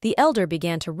scandal. The elder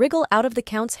began to wriggle out of the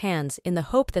count's hands in the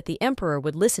hope that the emperor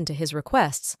would listen to his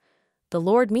requests. The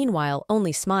lord, meanwhile,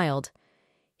 only smiled.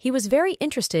 He was very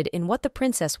interested in what the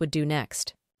princess would do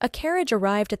next. A carriage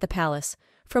arrived at the palace,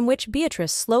 from which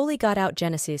Beatrice slowly got out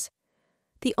Genesis,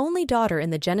 the only daughter in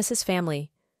the Genesis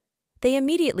family. They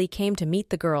immediately came to meet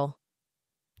the girl.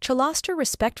 Chalaster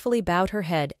respectfully bowed her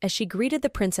head as she greeted the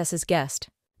princess's guest.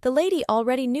 The lady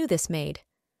already knew this maid,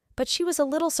 but she was a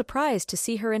little surprised to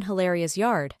see her in Hilaria's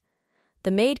yard. The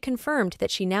maid confirmed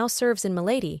that she now serves in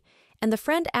Milady, and the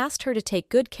friend asked her to take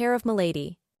good care of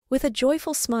Milady. With a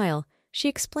joyful smile, She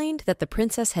explained that the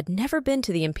princess had never been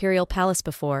to the imperial palace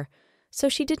before, so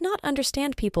she did not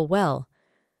understand people well.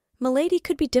 Milady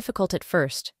could be difficult at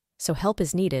first, so help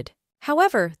is needed.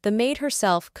 However, the maid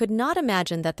herself could not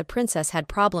imagine that the princess had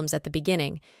problems at the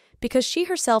beginning, because she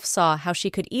herself saw how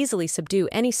she could easily subdue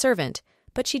any servant,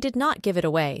 but she did not give it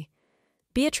away.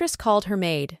 Beatrice called her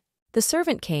maid. The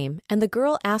servant came, and the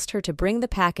girl asked her to bring the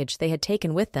package they had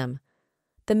taken with them.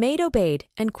 The maid obeyed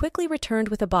and quickly returned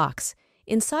with a box,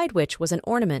 inside which was an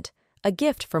ornament, a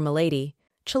gift for Milady.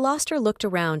 Chaloster looked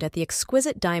around at the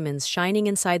exquisite diamonds shining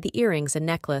inside the earrings and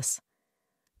necklace.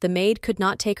 The maid could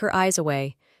not take her eyes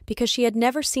away, because she had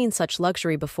never seen such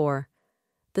luxury before.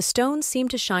 The stones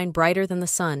seemed to shine brighter than the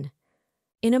sun.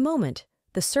 In a moment,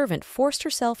 the servant forced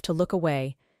herself to look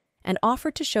away, and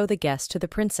offered to show the guest to the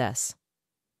princess.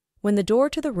 When the door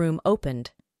to the room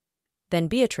opened, then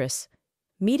Beatrice,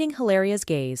 meeting Hilaria's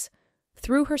gaze,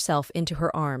 threw herself into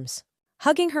her arms.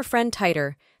 Hugging her friend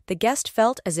tighter, the guest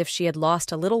felt as if she had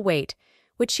lost a little weight,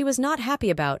 which she was not happy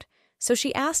about, so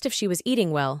she asked if she was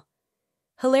eating well.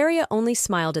 Hilaria only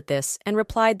smiled at this and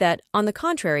replied that, on the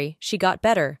contrary, she got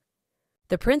better.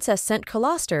 The princess sent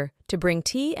Chaloster to bring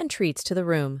tea and treats to the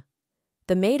room.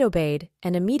 The maid obeyed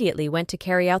and immediately went to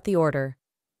carry out the order.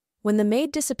 When the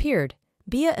maid disappeared,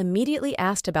 Bia immediately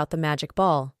asked about the magic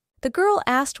ball. The girl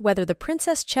asked whether the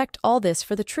princess checked all this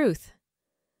for the truth.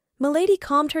 Milady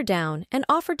calmed her down and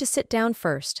offered to sit down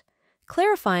first,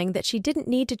 clarifying that she didn't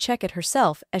need to check it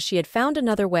herself as she had found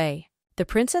another way. The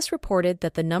princess reported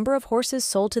that the number of horses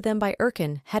sold to them by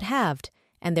Erkin had halved,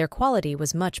 and their quality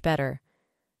was much better.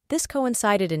 This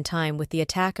coincided in time with the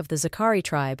attack of the Zakari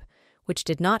tribe, which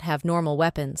did not have normal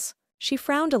weapons. She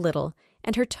frowned a little,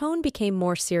 and her tone became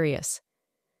more serious.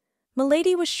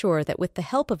 Milady was sure that with the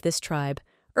help of this tribe,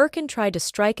 Erkin tried to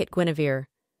strike at Guinevere.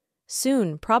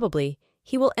 Soon, probably,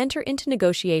 he will enter into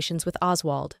negotiations with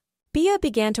Oswald. Bia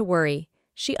began to worry.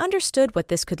 She understood what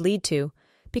this could lead to,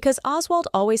 because Oswald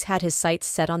always had his sights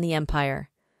set on the Empire.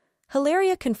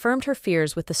 Hilaria confirmed her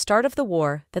fears with the start of the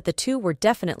war that the two were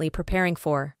definitely preparing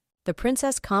for. The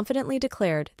princess confidently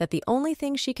declared that the only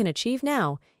thing she can achieve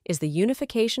now is the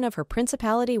unification of her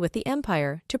principality with the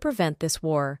Empire to prevent this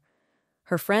war.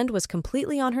 Her friend was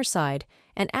completely on her side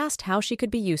and asked how she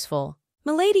could be useful.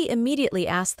 Milady immediately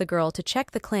asked the girl to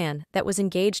check the clan that was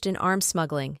engaged in arms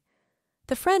smuggling.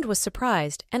 The friend was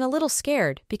surprised and a little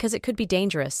scared because it could be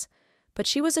dangerous, but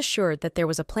she was assured that there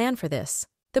was a plan for this.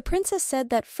 The princess said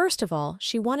that first of all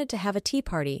she wanted to have a tea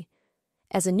party.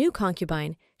 As a new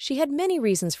concubine, she had many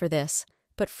reasons for this,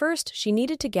 but first she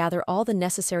needed to gather all the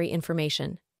necessary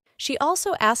information. She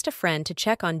also asked a friend to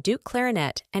check on Duke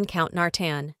Clarinet and Count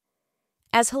Nartan.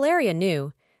 As Hilaria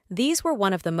knew, these were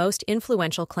one of the most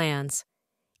influential clans.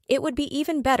 It would be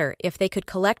even better if they could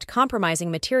collect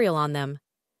compromising material on them.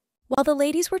 While the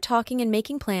ladies were talking and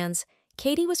making plans,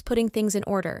 Katie was putting things in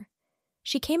order.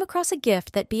 She came across a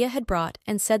gift that Bia had brought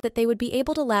and said that they would be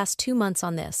able to last 2 months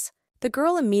on this. The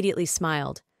girl immediately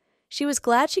smiled. She was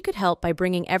glad she could help by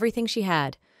bringing everything she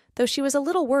had, though she was a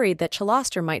little worried that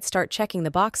Chaloster might start checking the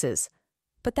boxes.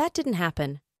 But that didn't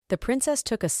happen. The princess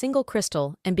took a single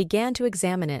crystal and began to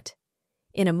examine it.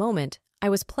 In a moment, I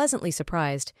was pleasantly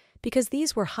surprised, because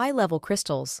these were high-level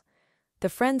crystals. The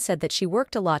friend said that she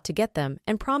worked a lot to get them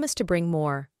and promised to bring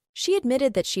more. She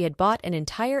admitted that she had bought an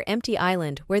entire empty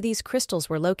island where these crystals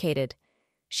were located.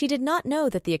 She did not know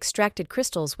that the extracted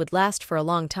crystals would last for a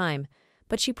long time,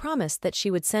 but she promised that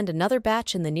she would send another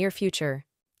batch in the near future.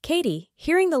 Katie,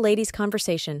 hearing the ladies'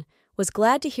 conversation, was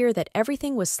glad to hear that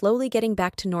everything was slowly getting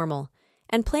back to normal,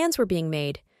 and plans were being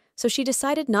made, so she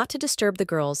decided not to disturb the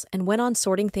girls and went on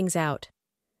sorting things out.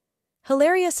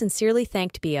 Hilaria sincerely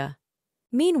thanked Bia.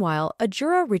 Meanwhile,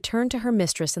 Ajura returned to her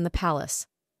mistress in the palace.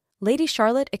 Lady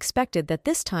Charlotte expected that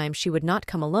this time she would not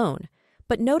come alone,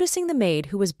 but noticing the maid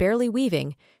who was barely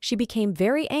weaving, she became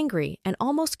very angry and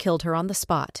almost killed her on the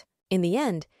spot. In the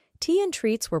end, tea and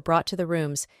treats were brought to the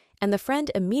rooms, and the friend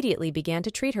immediately began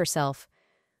to treat herself.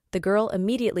 The girl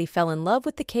immediately fell in love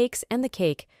with the cakes and the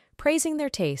cake, praising their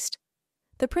taste.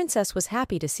 The princess was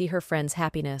happy to see her friend's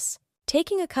happiness.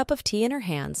 Taking a cup of tea in her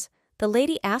hands, the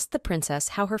lady asked the princess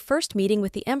how her first meeting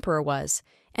with the emperor was,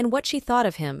 and what she thought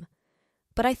of him.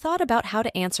 But I thought about how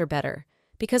to answer better,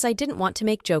 because I didn't want to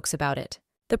make jokes about it.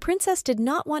 The princess did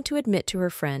not want to admit to her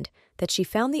friend that she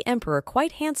found the emperor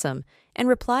quite handsome and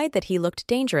replied that he looked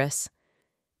dangerous.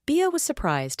 Bia was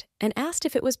surprised and asked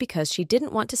if it was because she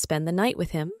didn't want to spend the night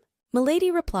with him.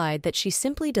 Milady replied that she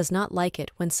simply does not like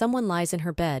it when someone lies in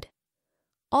her bed.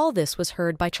 All this was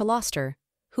heard by Chaloster,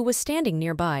 who was standing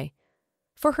nearby.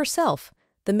 For herself,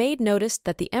 the maid noticed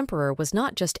that the emperor was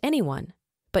not just anyone,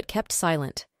 but kept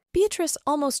silent. Beatrice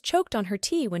almost choked on her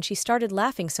tea when she started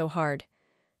laughing so hard.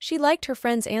 She liked her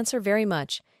friend's answer very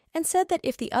much and said that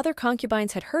if the other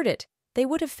concubines had heard it, they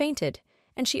would have fainted,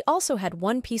 and she also had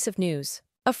one piece of news.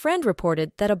 A friend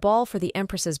reported that a ball for the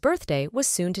Empress's birthday was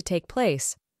soon to take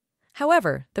place.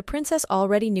 However, the princess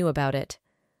already knew about it.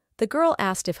 The girl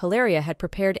asked if Hilaria had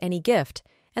prepared any gift,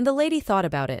 and the lady thought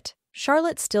about it.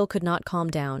 Charlotte still could not calm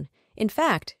down. In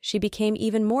fact, she became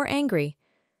even more angry.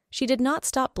 She did not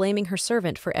stop blaming her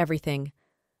servant for everything.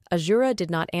 Azura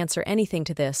did not answer anything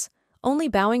to this, only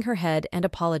bowing her head and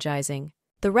apologizing.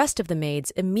 The rest of the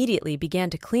maids immediately began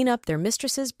to clean up their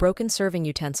mistress's broken serving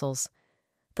utensils.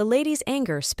 The lady's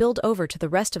anger spilled over to the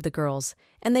rest of the girls,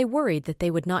 and they worried that they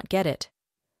would not get it.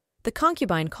 The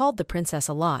concubine called the princess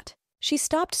a lot. She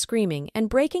stopped screaming and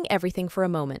breaking everything for a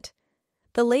moment.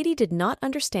 The lady did not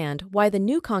understand why the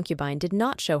new concubine did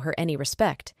not show her any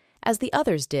respect, as the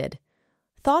others did.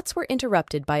 Thoughts were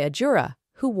interrupted by Azura,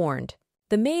 who warned.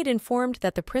 The maid informed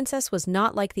that the princess was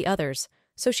not like the others,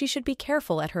 so she should be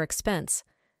careful at her expense.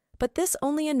 But this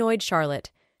only annoyed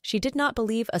Charlotte. She did not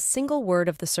believe a single word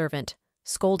of the servant,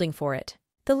 scolding for it.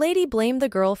 The lady blamed the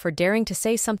girl for daring to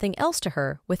say something else to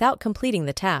her without completing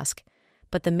the task.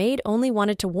 But the maid only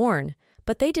wanted to warn,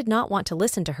 but they did not want to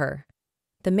listen to her.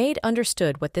 The maid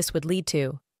understood what this would lead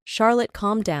to. Charlotte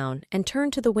calmed down and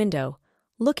turned to the window,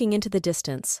 looking into the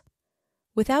distance.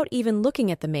 Without even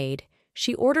looking at the maid,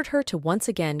 she ordered her to once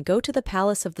again go to the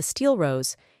palace of the Steel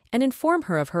Rose and inform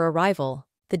her of her arrival.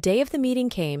 The day of the meeting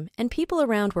came, and people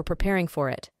around were preparing for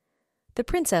it. The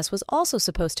princess was also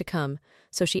supposed to come,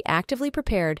 so she actively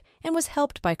prepared and was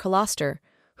helped by Closter,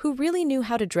 who really knew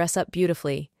how to dress up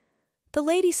beautifully. The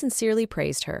lady sincerely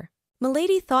praised her.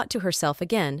 Milady thought to herself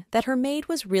again that her maid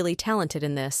was really talented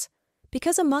in this.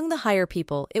 Because among the higher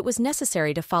people it was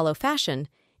necessary to follow fashion,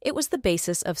 it was the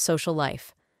basis of social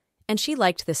life. And she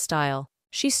liked this style.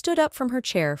 She stood up from her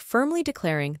chair, firmly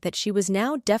declaring that she was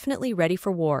now definitely ready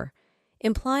for war,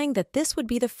 implying that this would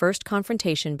be the first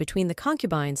confrontation between the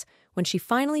concubines when she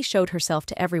finally showed herself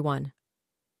to everyone.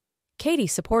 Katie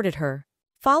supported her.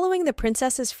 Following the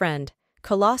princess's friend,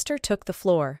 Closter took the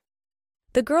floor.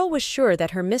 The girl was sure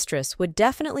that her mistress would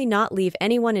definitely not leave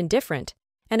anyone indifferent,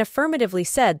 and affirmatively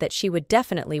said that she would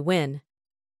definitely win.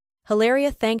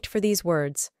 Hilaria thanked for these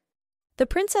words. The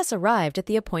princess arrived at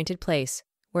the appointed place,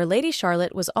 where Lady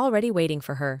Charlotte was already waiting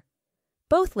for her.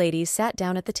 Both ladies sat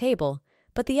down at the table,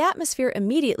 but the atmosphere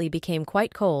immediately became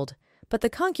quite cold, but the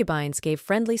concubines gave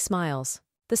friendly smiles.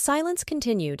 The silence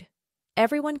continued.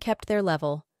 Everyone kept their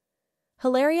level.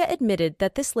 Hilaria admitted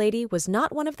that this lady was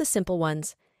not one of the simple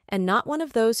ones, and not one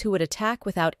of those who would attack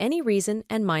without any reason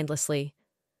and mindlessly.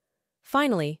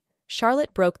 Finally,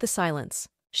 Charlotte broke the silence.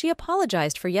 She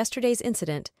apologized for yesterday's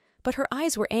incident, but her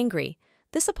eyes were angry.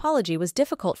 This apology was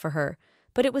difficult for her,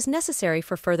 but it was necessary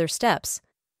for further steps.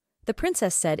 The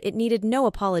princess said it needed no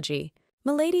apology.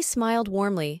 Milady smiled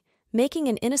warmly, making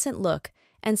an innocent look,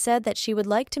 and said that she would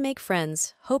like to make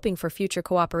friends, hoping for future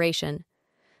cooperation.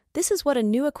 This is what a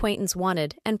new acquaintance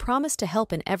wanted and promised to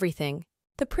help in everything.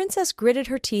 The princess gritted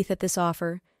her teeth at this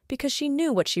offer because she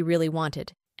knew what she really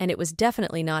wanted, and it was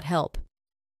definitely not help.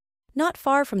 Not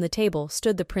far from the table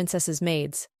stood the princess's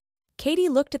maids. Katie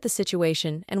looked at the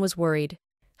situation and was worried.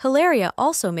 Hilaria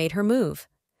also made her move.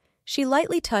 She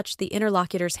lightly touched the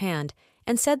interlocutor's hand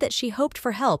and said that she hoped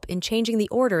for help in changing the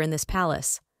order in this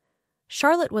palace.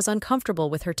 Charlotte was uncomfortable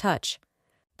with her touch.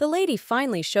 The lady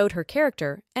finally showed her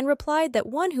character and replied that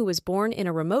one who was born in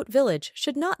a remote village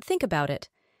should not think about it,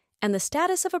 and the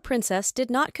status of a princess did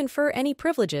not confer any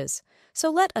privileges, so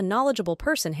let a knowledgeable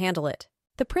person handle it.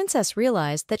 The princess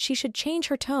realized that she should change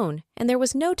her tone, and there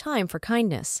was no time for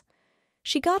kindness.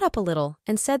 She got up a little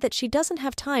and said that she doesn't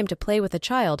have time to play with a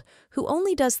child who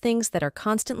only does things that are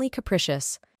constantly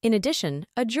capricious. In addition,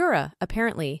 Azura,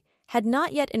 apparently, had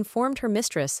not yet informed her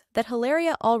mistress that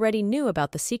Hilaria already knew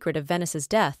about the secret of Venice's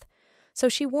death, so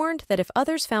she warned that if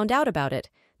others found out about it,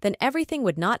 then everything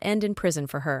would not end in prison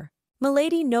for her.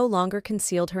 Milady no longer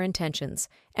concealed her intentions,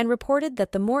 and reported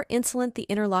that the more insolent the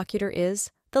interlocutor is,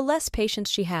 the less patience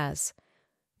she has.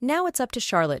 Now it's up to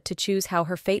Charlotte to choose how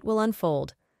her fate will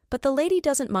unfold, but the lady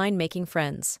doesn't mind making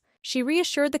friends. She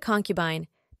reassured the concubine,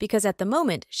 because at the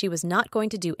moment she was not going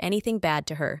to do anything bad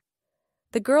to her.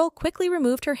 The girl quickly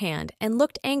removed her hand and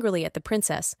looked angrily at the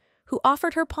princess, who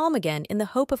offered her palm again in the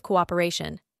hope of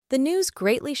cooperation. The news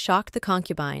greatly shocked the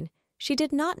concubine. She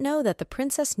did not know that the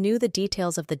princess knew the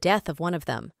details of the death of one of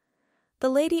them. The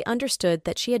lady understood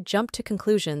that she had jumped to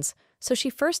conclusions, so she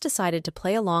first decided to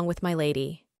play along with my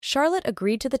lady. Charlotte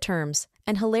agreed to the terms,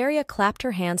 and Hilaria clapped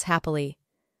her hands happily.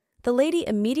 The lady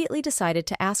immediately decided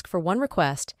to ask for one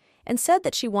request and said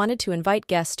that she wanted to invite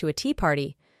guests to a tea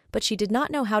party, but she did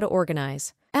not know how to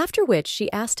organize, after which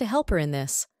she asked to help her in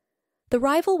this. The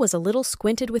rival was a little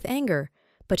squinted with anger,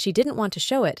 but she didn't want to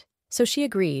show it, so she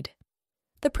agreed.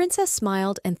 The princess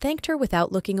smiled and thanked her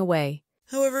without looking away.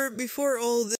 However, before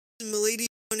all this, milady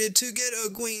wanted to get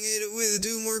acquainted with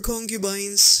 2 more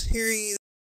concubines. Hearing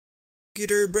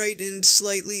her brightened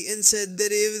slightly and said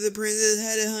that if the princess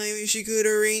had time, she could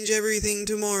arrange everything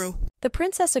tomorrow. The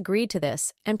princess agreed to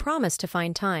this and promised to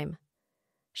find time.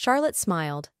 Charlotte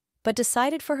smiled, but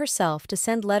decided for herself to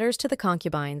send letters to the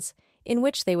concubines, in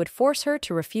which they would force her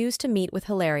to refuse to meet with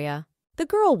Hilaria. The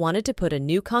girl wanted to put a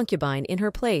new concubine in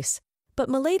her place, but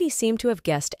milady seemed to have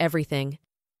guessed everything.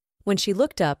 When she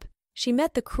looked up, she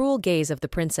met the cruel gaze of the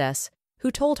princess,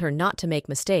 who told her not to make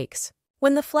mistakes.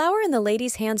 When the flower in the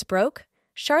lady's hands broke,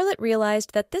 Charlotte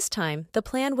realized that this time the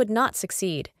plan would not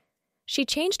succeed. She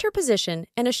changed her position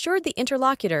and assured the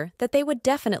interlocutor that they would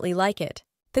definitely like it.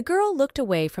 The girl looked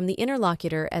away from the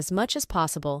interlocutor as much as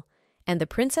possible, and the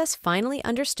princess finally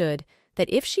understood that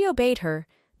if she obeyed her,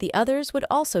 the others would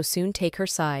also soon take her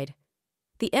side.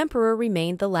 The emperor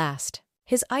remained the last.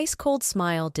 His ice-cold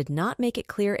smile did not make it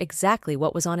clear exactly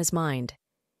what was on his mind.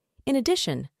 In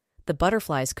addition, the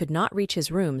butterflies could not reach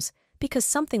his rooms because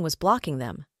something was blocking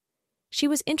them. She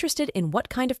was interested in what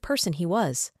kind of person he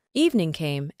was. Evening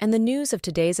came, and the news of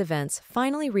today's events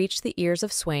finally reached the ears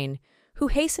of Swain, who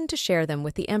hastened to share them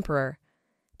with the emperor.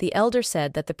 The elder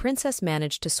said that the princess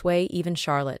managed to sway even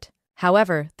Charlotte.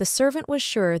 However, the servant was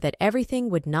sure that everything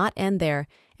would not end there,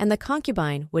 and the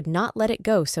concubine would not let it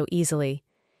go so easily.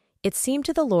 It seemed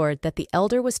to the lord that the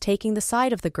elder was taking the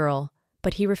side of the girl,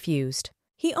 but he refused.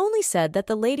 He only said that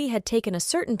the lady had taken a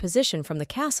certain position from the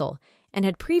castle and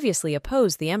had previously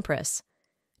opposed the empress.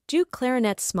 Duke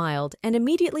Clarinet smiled and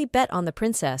immediately bet on the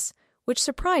princess, which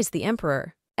surprised the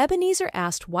emperor. Ebenezer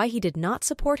asked why he did not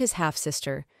support his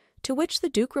half-sister, to which the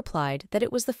duke replied that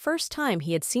it was the first time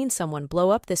he had seen someone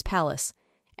blow up this palace,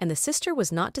 and the sister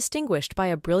was not distinguished by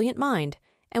a brilliant mind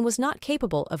and was not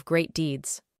capable of great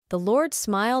deeds. The lord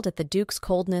smiled at the duke's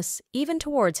coldness, even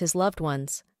towards his loved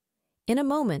ones. In a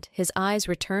moment, his eyes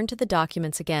returned to the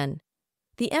documents again.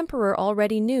 The emperor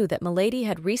already knew that milady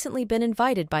had recently been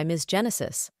invited by Ms.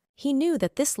 Genesis. He knew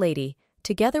that this lady,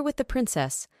 together with the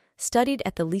princess, studied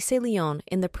at the Lycée Lyon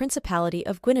in the Principality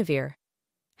of Guinevere.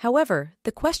 However,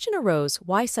 the question arose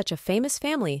why such a famous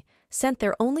family sent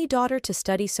their only daughter to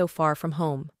study so far from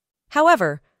home.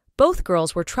 However, both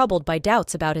girls were troubled by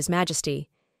doubts about His Majesty.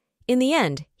 In the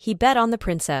end, he bet on the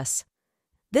princess.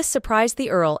 This surprised the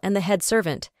earl and the head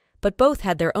servant, but both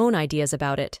had their own ideas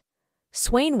about it.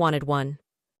 Swain wanted one.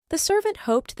 The servant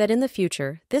hoped that in the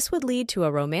future this would lead to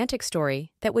a romantic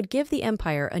story that would give the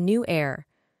empire a new heir.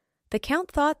 The count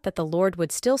thought that the lord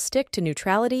would still stick to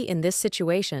neutrality in this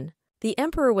situation. The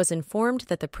emperor was informed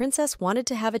that the princess wanted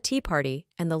to have a tea party,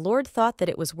 and the lord thought that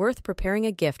it was worth preparing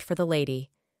a gift for the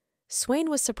lady. Swain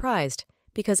was surprised,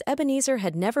 because Ebenezer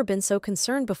had never been so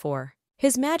concerned before.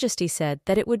 His Majesty said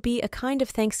that it would be a kind of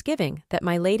thanksgiving that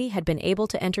my lady had been able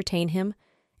to entertain him,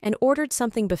 and ordered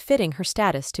something befitting her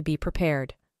status to be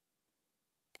prepared.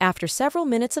 After several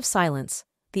minutes of silence,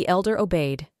 the elder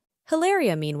obeyed.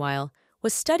 Hilaria, meanwhile,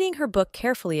 was studying her book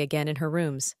carefully again in her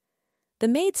rooms. The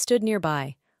maid stood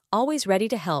nearby, always ready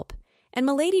to help, and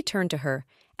milady turned to her,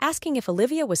 asking if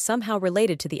Olivia was somehow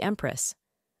related to the empress.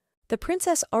 The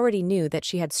princess already knew that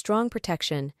she had strong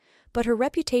protection, but her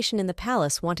reputation in the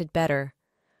palace wanted better.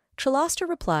 Trelaster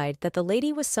replied that the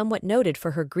lady was somewhat noted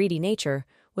for her greedy nature,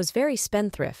 was very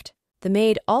spendthrift. The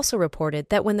maid also reported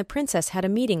that when the princess had a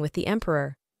meeting with the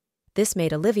emperor, this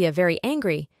made Olivia very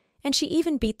angry, and she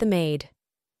even beat the maid.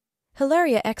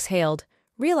 Hilaria exhaled,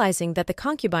 realizing that the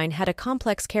concubine had a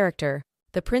complex character.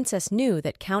 The princess knew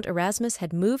that Count Erasmus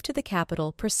had moved to the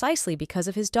capital precisely because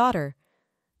of his daughter.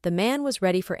 The man was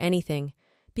ready for anything,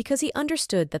 because he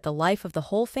understood that the life of the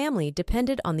whole family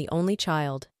depended on the only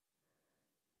child.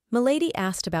 Milady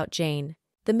asked about Jane.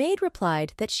 The maid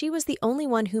replied that she was the only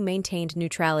one who maintained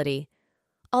neutrality.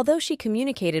 Although she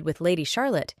communicated with Lady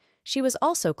Charlotte, she was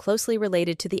also closely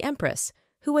related to the Empress,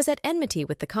 who was at enmity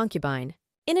with the concubine.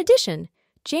 In addition,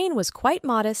 Jane was quite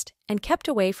modest and kept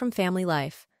away from family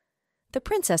life. The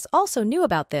princess also knew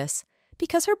about this,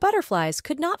 because her butterflies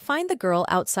could not find the girl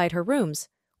outside her rooms,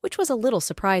 which was a little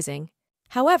surprising.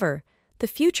 However, the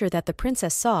future that the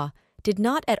princess saw did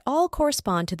not at all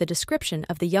correspond to the description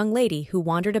of the young lady who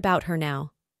wandered about her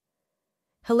now.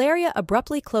 Hilaria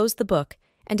abruptly closed the book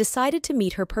and decided to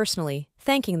meet her personally,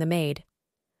 thanking the maid.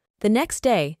 The next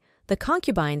day, the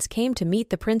concubines came to meet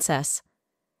the princess.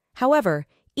 However,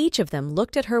 each of them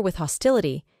looked at her with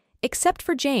hostility, except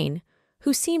for Jane,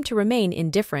 who seemed to remain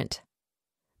indifferent.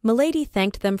 Milady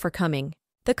thanked them for coming.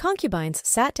 The concubines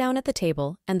sat down at the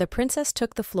table and the princess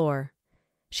took the floor.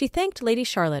 She thanked Lady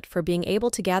Charlotte for being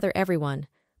able to gather everyone,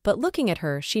 but looking at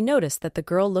her she noticed that the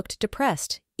girl looked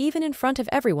depressed, even in front of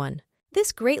everyone.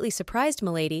 This greatly surprised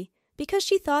Milady, because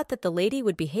she thought that the lady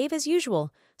would behave as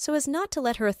usual so as not to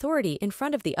let her authority in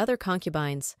front of the other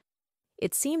concubines.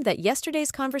 It seemed that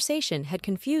yesterday's conversation had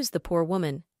confused the poor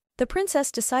woman. The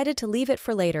princess decided to leave it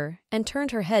for later and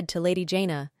turned her head to Lady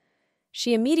Jaina.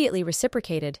 She immediately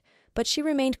reciprocated, but she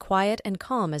remained quiet and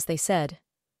calm as they said.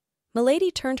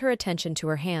 Milady turned her attention to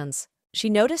her hands. She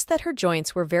noticed that her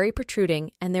joints were very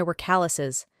protruding and there were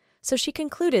calluses, so she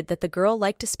concluded that the girl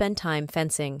liked to spend time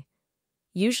fencing.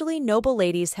 Usually noble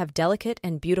ladies have delicate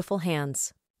and beautiful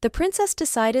hands. The princess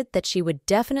decided that she would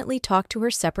definitely talk to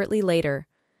her separately later.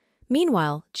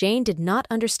 Meanwhile, Jane did not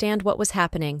understand what was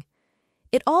happening.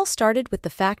 It all started with the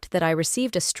fact that I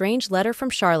received a strange letter from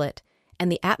Charlotte, and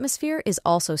the atmosphere is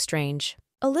also strange.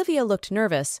 Olivia looked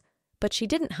nervous, but she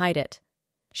didn't hide it.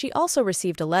 She also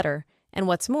received a letter, and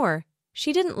what's more,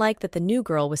 she didn't like that the new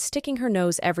girl was sticking her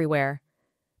nose everywhere.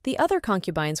 The other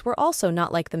concubines were also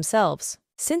not like themselves.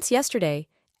 Since yesterday,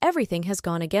 everything has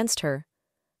gone against her.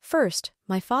 First,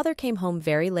 my father came home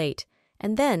very late,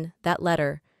 and then that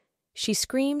letter. She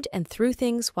screamed and threw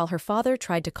things while her father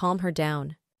tried to calm her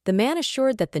down. The man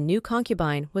assured that the new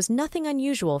concubine was nothing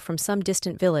unusual from some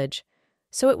distant village,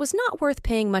 so it was not worth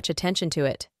paying much attention to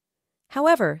it.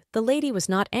 However, the lady was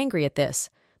not angry at this,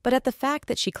 but at the fact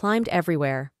that she climbed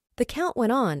everywhere. The count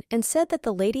went on and said that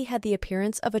the lady had the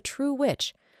appearance of a true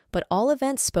witch, but all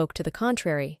events spoke to the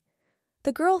contrary.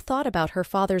 The girl thought about her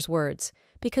father's words,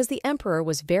 because the emperor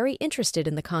was very interested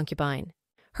in the concubine.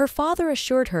 Her father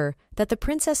assured her that the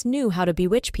princess knew how to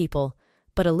bewitch people,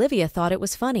 but Olivia thought it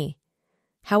was funny.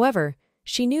 However,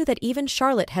 she knew that even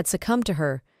Charlotte had succumbed to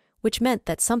her, which meant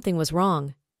that something was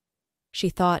wrong. She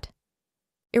thought.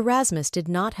 Erasmus did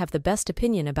not have the best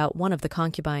opinion about one of the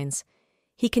concubines.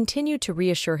 He continued to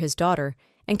reassure his daughter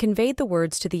and conveyed the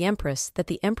words to the empress that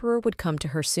the emperor would come to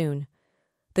her soon.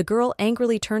 The girl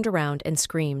angrily turned around and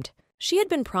screamed. She had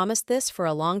been promised this for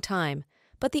a long time,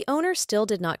 but the owner still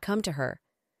did not come to her.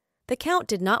 The count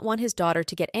did not want his daughter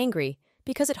to get angry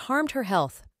because it harmed her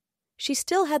health. She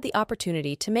still had the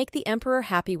opportunity to make the emperor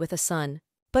happy with a son.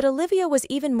 But Olivia was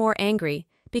even more angry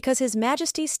because His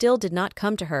Majesty still did not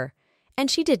come to her,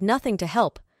 and she did nothing to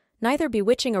help, neither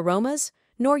bewitching aromas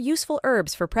nor useful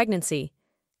herbs for pregnancy.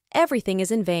 Everything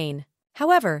is in vain.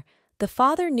 However, the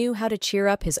father knew how to cheer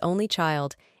up his only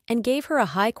child and gave her a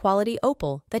high-quality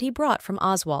opal that he brought from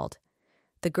Oswald.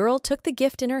 The girl took the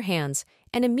gift in her hands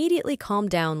and immediately calmed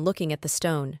down looking at the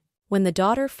stone. When the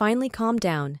daughter finally calmed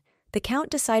down, the count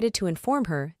decided to inform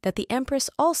her that the empress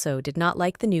also did not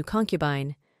like the new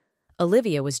concubine.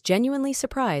 Olivia was genuinely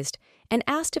surprised and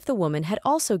asked if the woman had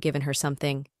also given her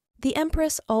something. The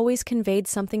empress always conveyed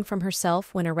something from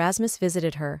herself when Erasmus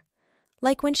visited her,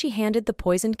 like when she handed the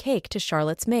poisoned cake to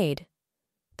Charlotte's maid.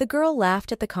 The girl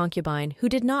laughed at the concubine who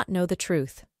did not know the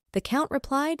truth. The count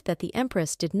replied that the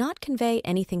empress did not convey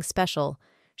anything special.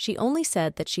 She only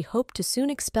said that she hoped to soon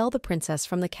expel the princess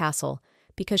from the castle,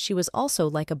 because she was also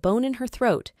like a bone in her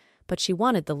throat, but she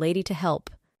wanted the lady to help.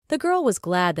 The girl was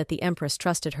glad that the empress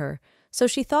trusted her, so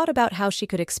she thought about how she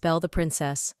could expel the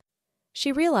princess.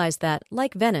 She realized that,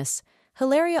 like Venice,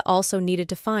 Hilaria also needed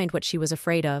to find what she was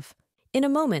afraid of. In a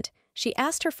moment, she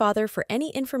asked her father for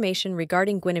any information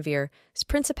regarding Guinevere's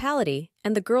principality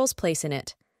and the girl's place in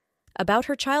it. About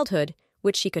her childhood,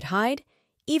 which she could hide,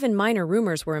 even minor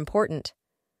rumors were important.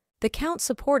 The count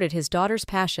supported his daughter's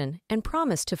passion and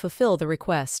promised to fulfill the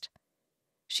request.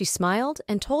 She smiled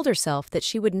and told herself that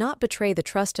she would not betray the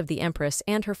trust of the empress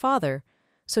and her father,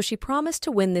 so she promised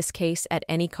to win this case at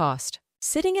any cost.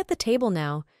 Sitting at the table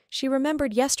now, she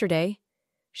remembered yesterday.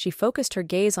 She focused her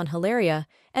gaze on Hilaria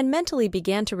and mentally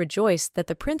began to rejoice that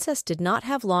the princess did not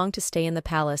have long to stay in the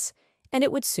palace, and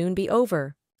it would soon be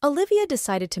over. Olivia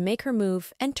decided to make her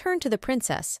move and turn to the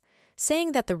princess,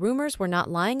 saying that the rumors were not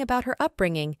lying about her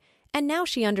upbringing, and now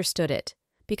she understood it,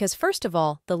 because first of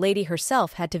all, the lady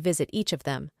herself had to visit each of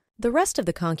them. The rest of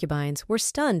the concubines were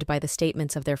stunned by the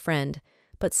statements of their friend,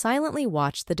 but silently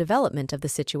watched the development of the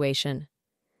situation.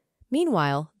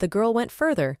 Meanwhile, the girl went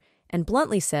further and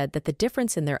bluntly said that the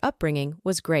difference in their upbringing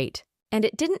was great, and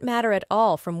it didn't matter at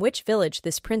all from which village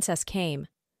this princess came.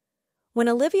 When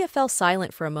Olivia fell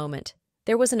silent for a moment,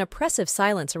 there was an oppressive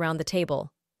silence around the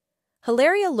table.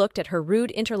 Hilaria looked at her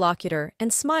rude interlocutor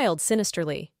and smiled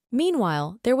sinisterly.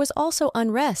 Meanwhile, there was also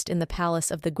unrest in the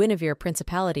palace of the Guinevere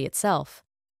principality itself.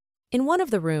 In one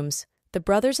of the rooms, the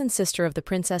brothers and sister of the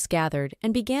princess gathered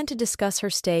and began to discuss her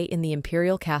stay in the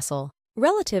imperial castle.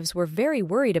 Relatives were very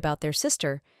worried about their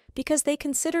sister because they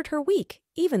considered her weak,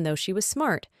 even though she was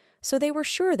smart, so they were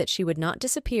sure that she would not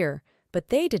disappear, but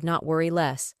they did not worry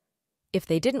less. If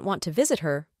they didn't want to visit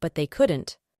her, but they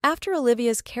couldn't. After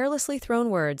Olivia's carelessly thrown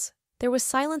words, there was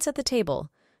silence at the table.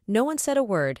 No one said a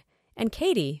word, and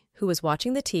Katie, who was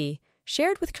watching the tea,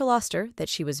 shared with Closter that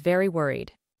she was very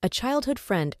worried. A childhood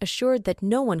friend assured that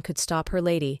no one could stop her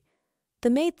lady. The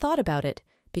maid thought about it,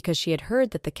 because she had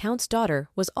heard that the Count's daughter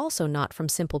was also not from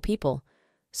simple people,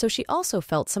 so she also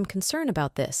felt some concern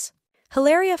about this.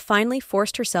 Hilaria finally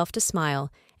forced herself to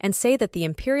smile and say that the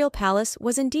Imperial Palace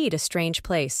was indeed a strange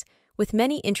place, with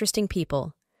many interesting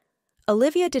people.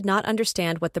 Olivia did not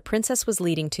understand what the princess was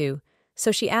leading to,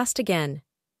 so she asked again.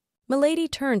 Milady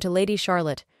turned to Lady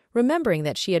Charlotte, remembering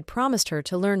that she had promised her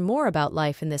to learn more about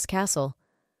life in this castle.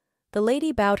 The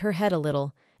lady bowed her head a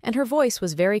little, and her voice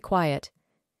was very quiet.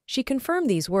 She confirmed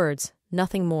these words,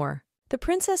 nothing more. The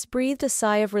princess breathed a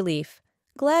sigh of relief,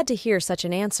 glad to hear such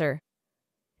an answer.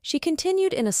 She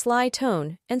continued in a sly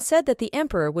tone and said that the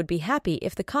emperor would be happy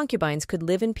if the concubines could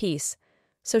live in peace,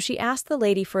 so she asked the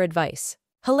lady for advice.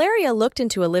 Hilaria looked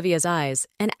into Olivia's eyes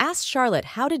and asked Charlotte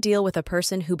how to deal with a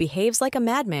person who behaves like a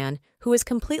madman who is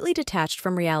completely detached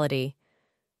from reality.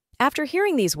 After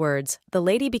hearing these words, the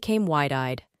lady became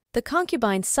wide-eyed. The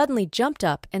concubine suddenly jumped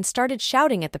up and started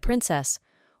shouting at the princess,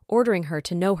 ordering her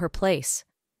to know her place.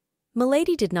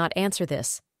 Milady did not answer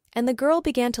this, and the girl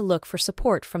began to look for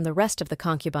support from the rest of the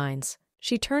concubines.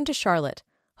 She turned to Charlotte,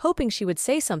 hoping she would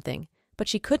say something, but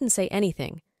she couldn't say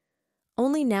anything.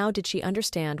 Only now did she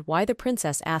understand why the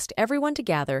princess asked everyone to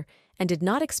gather and did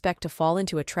not expect to fall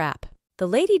into a trap. The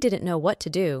lady didn't know what to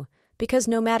do, because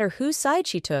no matter whose side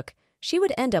she took, she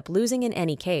would end up losing in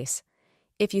any case.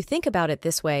 If you think about it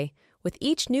this way, with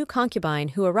each new concubine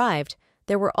who arrived,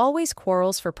 there were always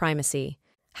quarrels for primacy.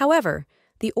 However,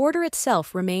 the order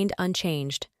itself remained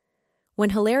unchanged.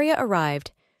 When Hilaria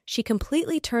arrived, she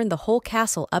completely turned the whole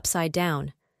castle upside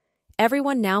down.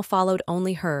 Everyone now followed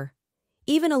only her.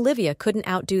 Even Olivia couldn't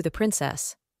outdo the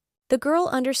princess. The girl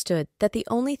understood that the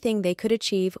only thing they could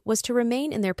achieve was to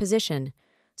remain in their position,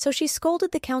 so she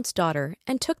scolded the Count's daughter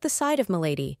and took the side of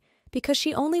Milady, because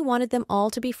she only wanted them all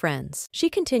to be friends. She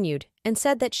continued and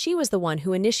said that she was the one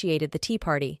who initiated the tea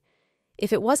party.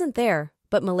 If it wasn't there,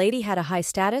 but Milady had a high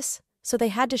status, so they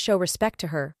had to show respect to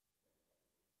her.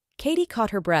 Katie caught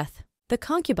her breath. The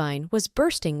concubine was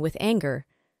bursting with anger.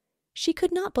 She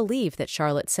could not believe that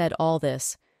Charlotte said all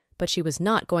this, but she was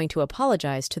not going to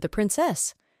apologize to the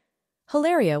princess.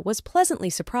 Hilaria was pleasantly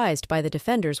surprised by the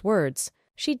defender's words.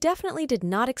 She definitely did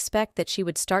not expect that she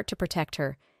would start to protect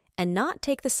her, and not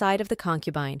take the side of the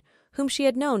concubine, whom she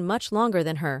had known much longer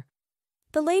than her.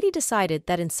 The lady decided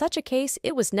that in such a case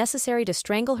it was necessary to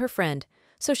strangle her friend,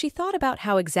 so she thought about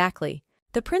how exactly.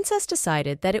 The princess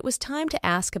decided that it was time to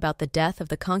ask about the death of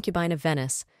the concubine of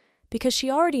Venice, because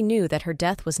she already knew that her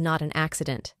death was not an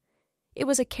accident. It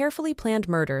was a carefully planned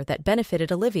murder that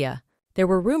benefited Olivia. There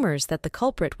were rumors that the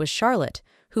culprit was Charlotte,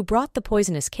 who brought the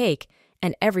poisonous cake,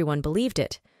 and everyone believed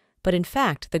it, but in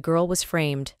fact the girl was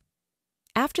framed.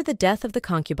 After the death of the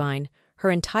concubine,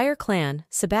 her entire clan,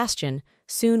 Sebastian,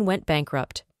 soon went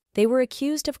bankrupt. They were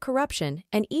accused of corruption,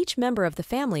 and each member of the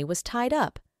family was tied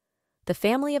up. The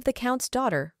family of the Count's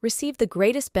daughter received the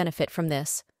greatest benefit from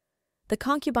this. The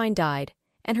concubine died,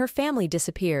 and her family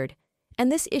disappeared,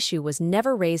 and this issue was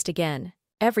never raised again.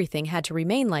 Everything had to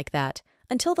remain like that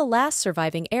until the last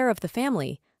surviving heir of the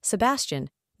family, Sebastian,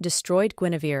 destroyed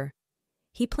Guinevere.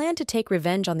 He planned to take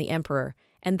revenge on the emperor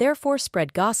and therefore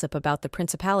spread gossip about the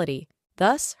principality.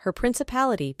 Thus, her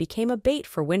principality became a bait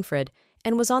for Winfried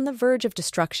and was on the verge of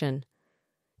destruction.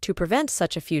 To prevent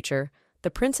such a future,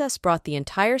 the princess brought the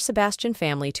entire Sebastian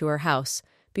family to her house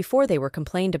before they were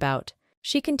complained about.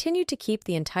 She continued to keep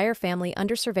the entire family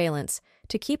under surveillance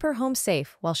to keep her home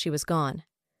safe while she was gone.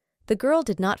 The girl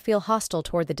did not feel hostile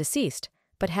toward the deceased,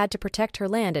 but had to protect her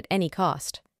land at any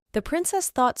cost. The princess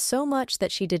thought so much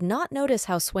that she did not notice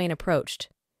how Swain approached.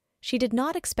 She did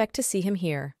not expect to see him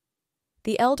here.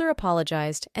 The elder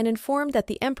apologized and informed that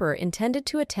the emperor intended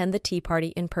to attend the tea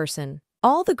party in person.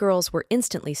 All the girls were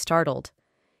instantly startled.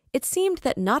 It seemed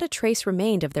that not a trace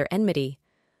remained of their enmity.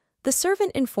 The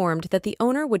servant informed that the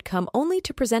owner would come only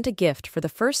to present a gift for the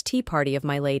first tea party of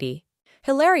my lady.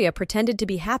 Hilaria pretended to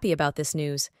be happy about this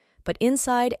news, but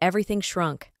inside everything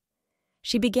shrunk.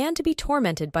 She began to be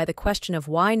tormented by the question of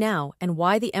why now and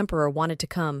why the emperor wanted to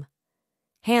come.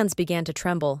 Hands began to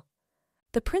tremble.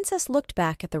 The princess looked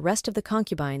back at the rest of the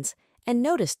concubines and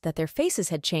noticed that their faces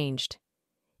had changed.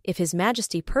 If His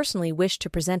Majesty personally wished to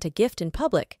present a gift in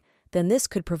public, then this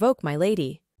could provoke my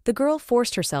lady. The girl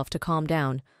forced herself to calm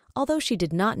down. Although she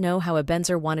did not know how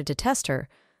Ebenzer wanted to test her,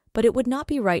 but it would not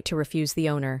be right to refuse the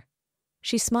owner.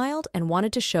 She smiled and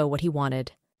wanted to show what he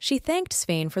wanted. She thanked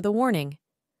Svein for the warning.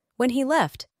 When he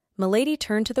left, Milady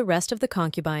turned to the rest of the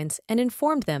concubines and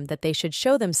informed them that they should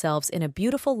show themselves in a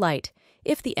beautiful light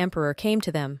if the emperor came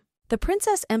to them. The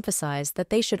princess emphasized that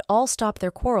they should all stop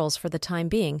their quarrels for the time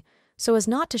being, so as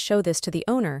not to show this to the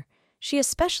owner. She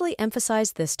especially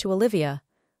emphasized this to Olivia.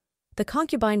 The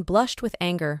concubine blushed with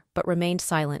anger, but remained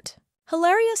silent.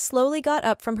 Hilaria slowly got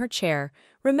up from her chair,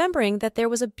 remembering that there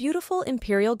was a beautiful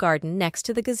imperial garden next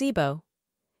to the gazebo.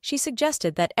 She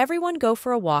suggested that everyone go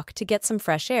for a walk to get some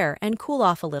fresh air and cool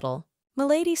off a little.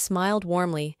 Milady smiled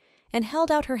warmly and held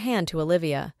out her hand to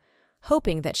Olivia,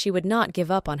 hoping that she would not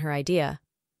give up on her idea.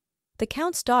 The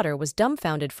count's daughter was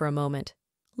dumbfounded for a moment,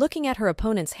 looking at her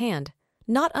opponent's hand,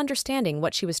 not understanding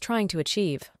what she was trying to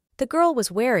achieve. The girl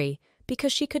was wary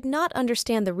because she could not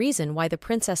understand the reason why the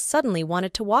princess suddenly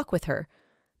wanted to walk with her,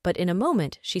 but in a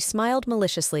moment she smiled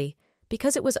maliciously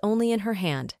because it was only in her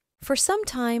hand. For some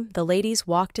time the ladies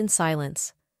walked in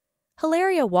silence.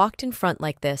 Hilaria walked in front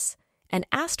like this and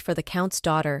asked for the count's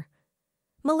daughter.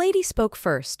 Milady spoke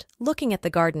first, looking at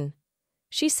the garden.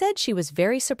 She said she was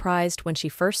very surprised when she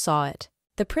first saw it.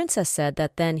 The princess said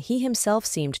that then he himself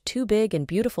seemed too big and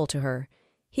beautiful to her.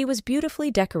 He was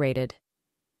beautifully decorated.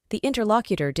 The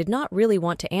interlocutor did not really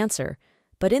want to answer,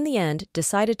 but in the end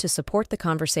decided to support the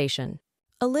conversation.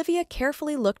 Olivia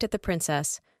carefully looked at the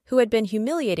princess, who had been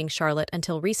humiliating Charlotte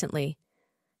until recently.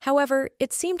 However,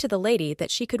 it seemed to the lady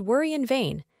that she could worry in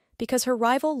vain, because her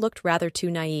rival looked rather too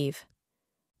naive.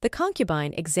 The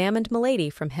concubine examined Milady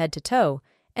from head to toe,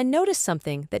 and noticed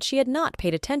something that she had not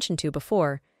paid attention to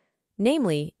before,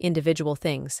 namely individual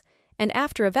things, and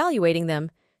after evaluating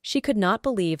them, she could not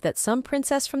believe that some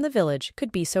princess from the village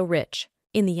could be so rich.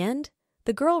 In the end,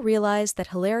 the girl realized that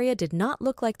Hilaria did not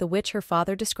look like the witch her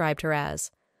father described her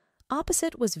as.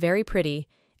 Opposite was very pretty,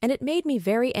 and it made me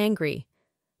very angry.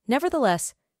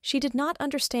 Nevertheless, she did not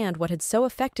understand what had so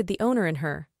affected the owner in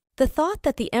her. The thought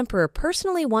that the emperor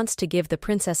personally wants to give the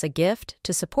princess a gift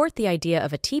to support the idea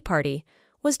of a tea party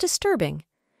was disturbing.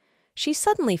 She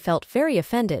suddenly felt very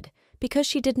offended because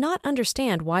she did not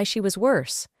understand why she was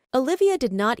worse. Olivia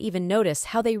did not even notice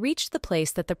how they reached the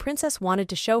place that the princess wanted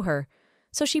to show her,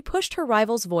 so she pushed her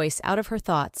rival's voice out of her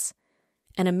thoughts.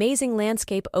 An amazing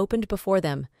landscape opened before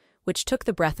them, which took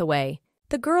the breath away.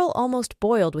 The girl almost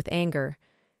boiled with anger.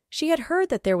 She had heard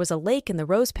that there was a lake in the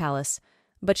Rose Palace,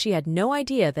 but she had no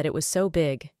idea that it was so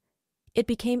big. It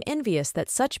became envious that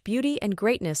such beauty and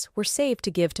greatness were saved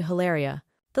to give to Hilaria.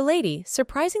 The lady,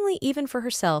 surprisingly even for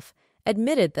herself,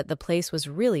 admitted that the place was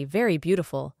really very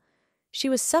beautiful. She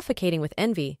was suffocating with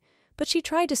envy, but she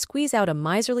tried to squeeze out a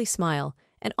miserly smile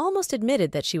and almost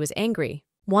admitted that she was angry.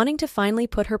 Wanting to finally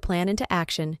put her plan into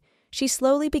action, she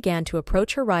slowly began to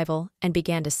approach her rival and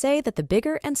began to say that the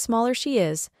bigger and smaller she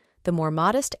is, the more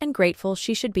modest and grateful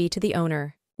she should be to the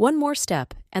owner. One more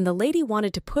step, and the lady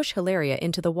wanted to push Hilaria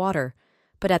into the water,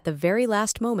 but at the very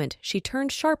last moment she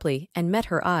turned sharply and met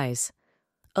her eyes.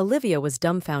 Olivia was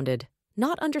dumbfounded,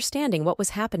 not understanding what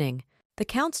was happening. The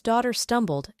count's daughter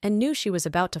stumbled and knew she was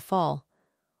about to fall.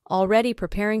 Already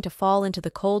preparing to fall into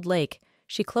the cold lake,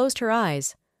 she closed her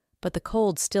eyes, but the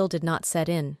cold still did not set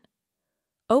in.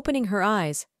 Opening her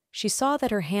eyes, she saw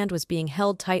that her hand was being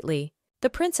held tightly. The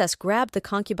princess grabbed the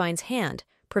concubine's hand,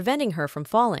 preventing her from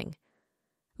falling.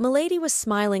 Milady was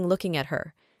smiling looking at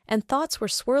her, and thoughts were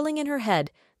swirling in her head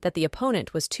that the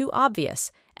opponent was too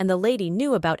obvious and the lady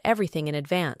knew about everything in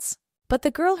advance. But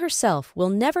the girl herself will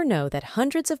never know that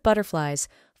hundreds of butterflies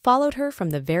followed her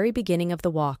from the very beginning of the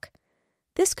walk.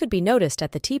 This could be noticed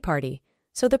at the tea party,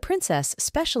 so the princess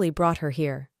specially brought her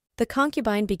here. The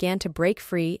concubine began to break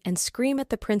free and scream at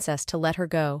the princess to let her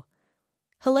go.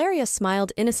 Hilaria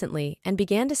smiled innocently and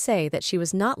began to say that she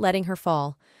was not letting her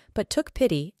fall, but took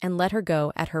pity and let her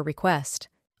go at her request.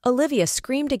 Olivia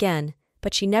screamed again,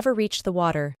 but she never reached the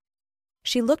water.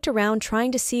 She looked around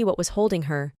trying to see what was holding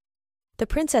her. The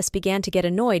princess began to get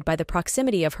annoyed by the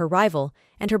proximity of her rival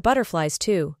and her butterflies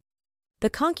too. The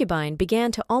concubine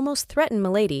began to almost threaten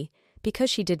Milady because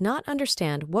she did not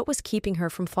understand what was keeping her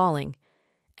from falling.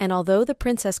 And although the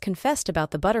princess confessed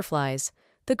about the butterflies,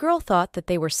 the girl thought that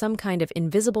they were some kind of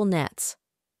invisible nets.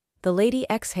 The lady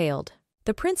exhaled.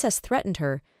 The princess threatened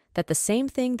her that the same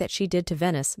thing that she did to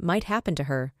Venice might happen to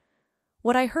her.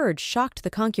 What I heard shocked the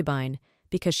concubine,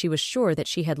 because she was sure that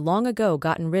she had long ago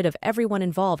gotten rid of everyone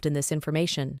involved in this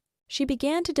information. She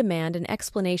began to demand an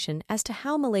explanation as to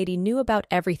how Milady knew about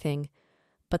everything,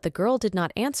 but the girl did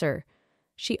not answer.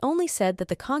 She only said that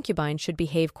the concubine should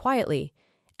behave quietly,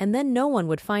 and then no one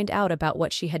would find out about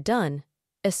what she had done,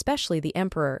 especially the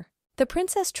emperor. The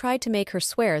princess tried to make her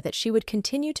swear that she would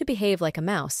continue to behave like a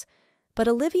mouse, but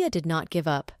Olivia did not give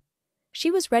up.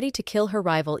 She was ready to kill her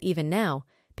rival even now,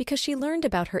 because she learned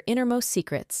about her innermost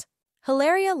secrets.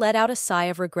 Hilaria let out a sigh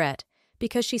of regret,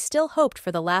 because she still hoped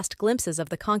for the last glimpses of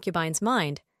the concubine's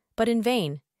mind, but in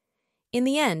vain. In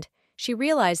the end, she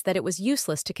realized that it was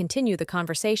useless to continue the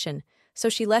conversation, so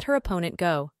she let her opponent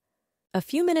go. A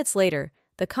few minutes later,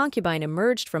 the concubine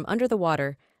emerged from under the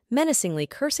water, menacingly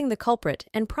cursing the culprit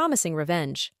and promising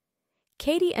revenge.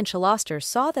 Katie and Chaloster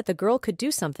saw that the girl could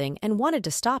do something and wanted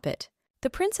to stop it. The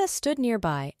princess stood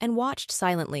nearby and watched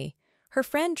silently. Her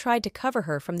friend tried to cover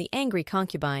her from the angry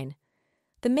concubine.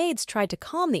 The maids tried to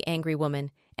calm the angry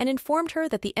woman and informed her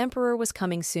that the emperor was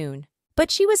coming soon. But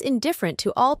she was indifferent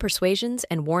to all persuasions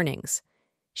and warnings.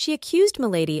 She accused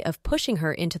Milady of pushing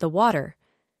her into the water.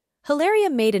 Hilaria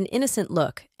made an innocent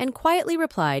look and quietly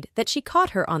replied that she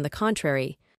caught her on the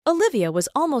contrary. Olivia was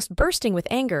almost bursting with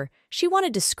anger. She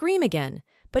wanted to scream again,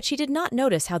 but she did not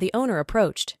notice how the owner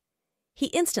approached. He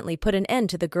instantly put an end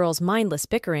to the girls' mindless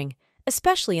bickering,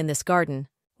 especially in this garden.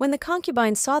 When the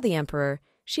concubine saw the emperor,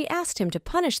 she asked him to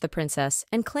punish the princess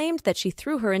and claimed that she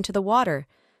threw her into the water,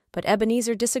 but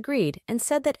Ebenezer disagreed and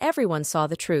said that everyone saw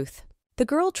the truth. The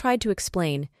girl tried to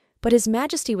explain, but His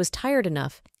Majesty was tired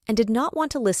enough and did not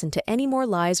want to listen to any more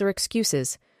lies or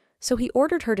excuses, so he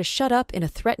ordered her to shut up in a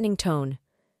threatening tone.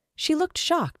 She looked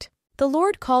shocked. The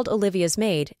lord called Olivia's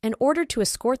maid and ordered to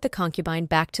escort the concubine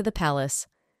back to the palace.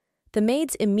 The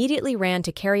maids immediately ran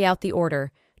to carry out the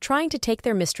order, trying to take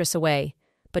their mistress away,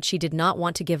 but she did not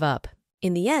want to give up.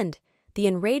 In the end, the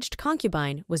enraged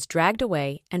concubine was dragged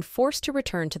away and forced to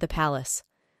return to the palace.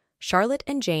 Charlotte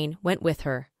and Jane went with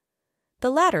her. The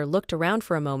latter looked around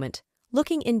for a moment,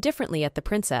 looking indifferently at the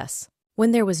princess.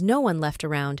 When there was no one left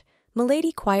around,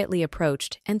 Milady quietly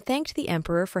approached and thanked the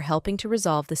emperor for helping to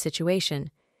resolve the situation.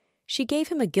 She gave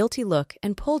him a guilty look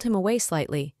and pulled him away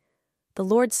slightly. The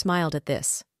lord smiled at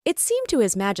this. It seemed to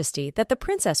His Majesty that the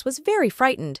princess was very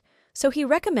frightened, so he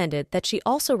recommended that she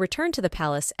also return to the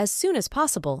palace as soon as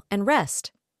possible and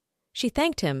rest. She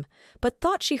thanked him, but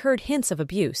thought she heard hints of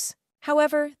abuse.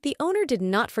 However, the owner did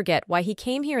not forget why he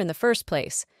came here in the first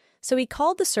place, so he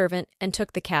called the servant and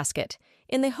took the casket,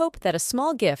 in the hope that a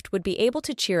small gift would be able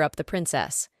to cheer up the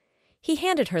princess. He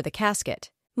handed her the casket.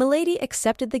 Milady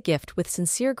accepted the gift with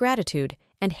sincere gratitude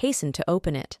and hastened to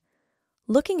open it.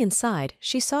 Looking inside,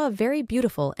 she saw a very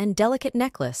beautiful and delicate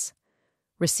necklace.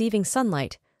 Receiving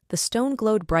sunlight, the stone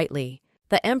glowed brightly.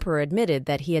 The emperor admitted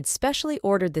that he had specially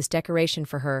ordered this decoration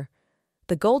for her.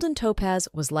 The golden topaz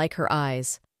was like her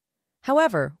eyes.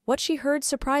 However, what she heard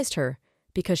surprised her,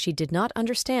 because she did not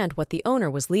understand what the owner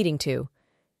was leading to.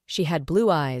 She had blue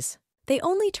eyes. They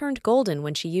only turned golden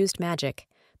when she used magic,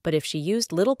 but if she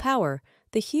used little power,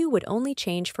 the hue would only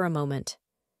change for a moment.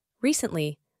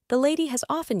 Recently, the lady has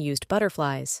often used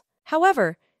butterflies.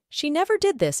 However, she never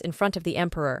did this in front of the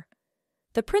emperor.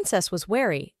 The princess was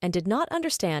wary and did not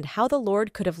understand how the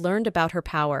lord could have learned about her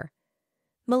power.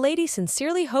 Milady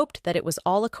sincerely hoped that it was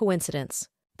all a coincidence.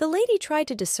 The lady tried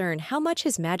to discern how much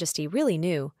His Majesty really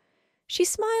knew. She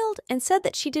smiled and said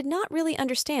that she did not really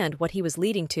understand what he was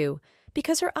leading to,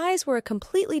 because her eyes were a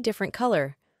completely different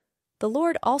color. The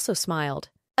lord also smiled.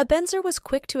 Ebenezer was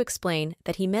quick to explain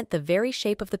that he meant the very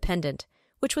shape of the pendant,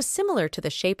 which was similar to the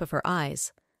shape of her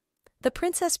eyes. The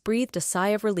princess breathed a sigh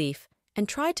of relief and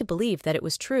tried to believe that it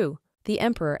was true. The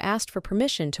emperor asked for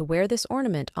permission to wear this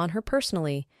ornament on her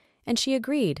personally, and she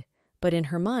agreed, but in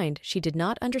her mind she did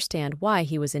not understand why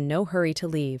he was in no hurry to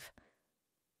leave.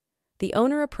 The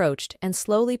owner approached and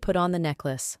slowly put on the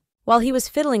necklace. While he was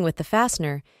fiddling with the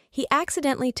fastener, he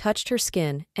accidentally touched her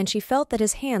skin, and she felt that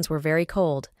his hands were very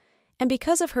cold, and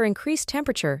because of her increased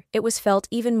temperature, it was felt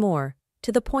even more,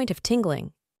 to the point of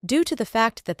tingling. Due to the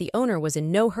fact that the owner was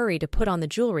in no hurry to put on the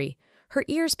jewelry, her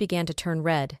ears began to turn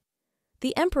red.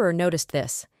 The emperor noticed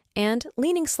this, and,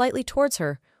 leaning slightly towards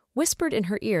her, whispered in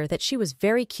her ear that she was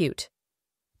very cute.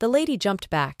 The lady jumped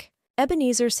back.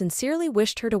 Ebenezer sincerely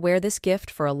wished her to wear this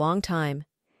gift for a long time.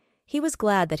 He was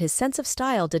glad that his sense of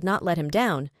style did not let him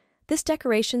down. This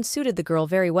decoration suited the girl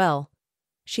very well.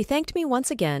 She thanked me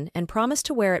once again and promised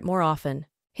to wear it more often.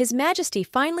 His Majesty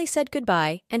finally said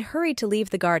goodbye and hurried to leave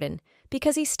the garden,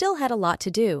 because he still had a lot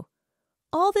to do.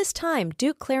 All this time,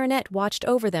 Duke Clarinet watched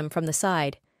over them from the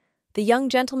side. The young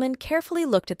gentleman carefully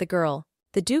looked at the girl.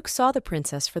 The Duke saw the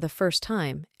princess for the first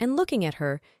time, and looking at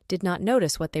her, did not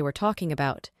notice what they were talking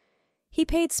about. He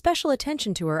paid special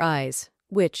attention to her eyes,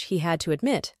 which, he had to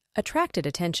admit, attracted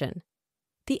attention.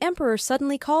 The emperor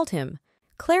suddenly called him.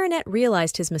 Clarinet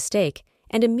realized his mistake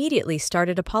and immediately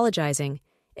started apologizing,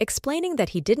 explaining that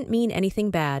he didn't mean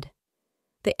anything bad.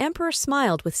 The emperor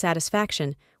smiled with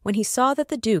satisfaction when he saw that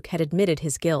the Duke had admitted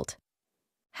his guilt.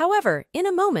 However, in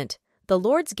a moment, the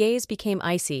Lord's gaze became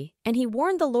icy, and he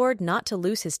warned the Lord not to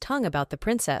loose his tongue about the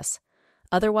princess.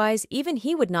 Otherwise, even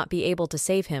he would not be able to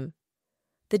save him.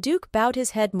 The Duke bowed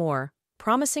his head more,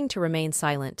 promising to remain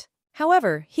silent.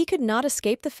 However, he could not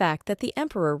escape the fact that the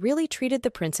Emperor really treated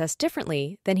the princess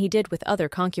differently than he did with other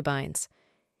concubines.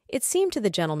 It seemed to the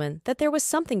gentleman that there was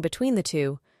something between the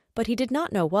two, but he did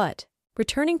not know what.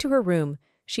 Returning to her room,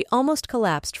 she almost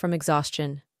collapsed from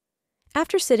exhaustion.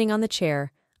 After sitting on the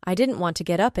chair, I didn't want to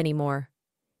get up anymore.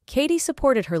 Katie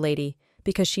supported her lady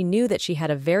because she knew that she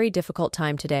had a very difficult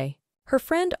time today. Her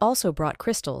friend also brought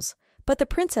crystals, but the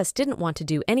princess didn't want to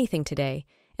do anything today,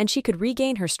 and she could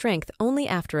regain her strength only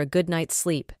after a good night's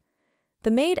sleep.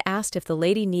 The maid asked if the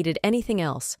lady needed anything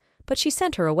else, but she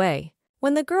sent her away.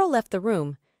 When the girl left the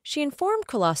room, she informed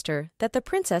Closter that the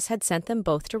princess had sent them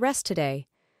both to rest today.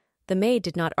 The maid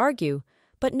did not argue,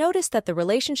 but noticed that the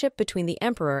relationship between the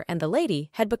Emperor and the lady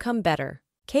had become better.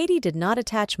 Katie did not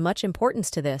attach much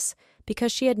importance to this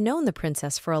because she had known the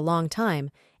princess for a long time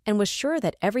and was sure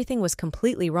that everything was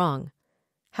completely wrong.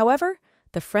 However,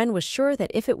 the friend was sure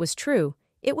that if it was true,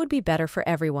 it would be better for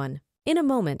everyone. In a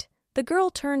moment, the girl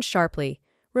turned sharply,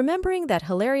 remembering that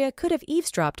Hilaria could have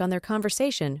eavesdropped on their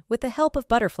conversation with the help of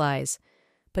butterflies.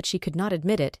 But she could not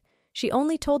admit it. She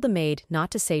only told the maid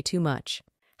not to say too much.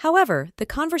 However, the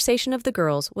conversation of the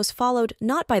girls was followed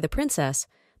not by the princess,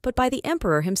 but by the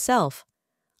Emperor himself.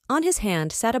 On his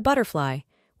hand sat a butterfly,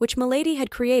 which Milady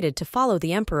had created to follow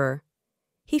the Emperor.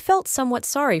 He felt somewhat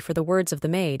sorry for the words of the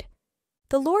maid.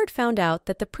 The Lord found out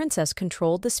that the princess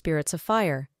controlled the spirits of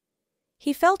fire.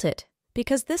 He felt it,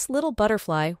 because this little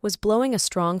butterfly was blowing a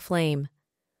strong flame.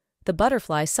 The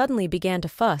butterfly suddenly began to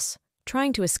fuss,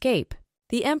 trying to escape.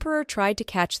 The Emperor tried to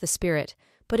catch the spirit,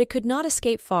 but it could not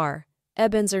escape far.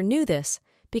 Ebenezer knew this,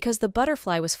 because the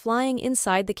butterfly was flying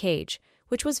inside the cage,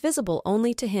 which was visible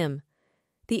only to him.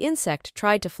 The insect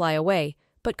tried to fly away,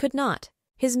 but could not.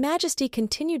 His Majesty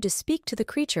continued to speak to the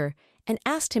creature and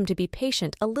asked him to be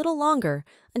patient a little longer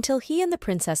until he and the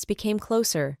princess became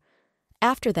closer.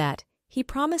 After that, he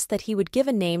promised that he would give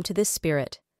a name to this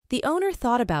spirit. The owner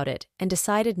thought about it and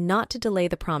decided not to delay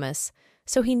the promise,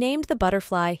 so he named the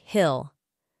butterfly Hill.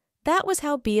 That was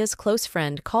how Bia's close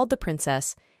friend called the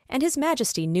princess, and His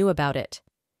Majesty knew about it.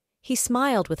 He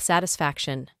smiled with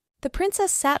satisfaction. The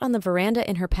princess sat on the veranda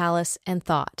in her palace and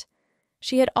thought.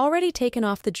 She had already taken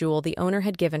off the jewel the owner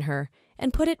had given her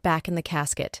and put it back in the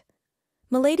casket.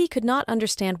 Milady could not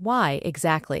understand why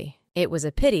exactly. It was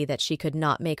a pity that she could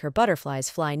not make her butterflies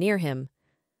fly near him.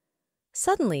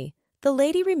 Suddenly, the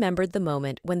lady remembered the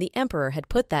moment when the Emperor had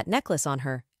put that necklace on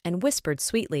her and whispered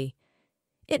sweetly.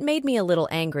 It made me a little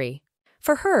angry.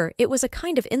 For her, it was a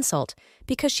kind of insult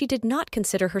because she did not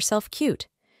consider herself cute.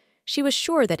 She was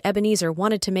sure that Ebenezer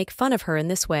wanted to make fun of her in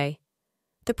this way.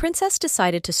 The princess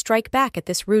decided to strike back at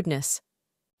this rudeness.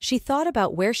 She thought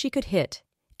about where she could hit,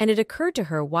 and it occurred to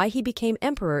her why he became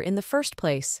emperor in the first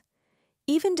place.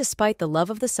 Even despite the love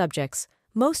of the subjects,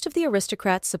 most of the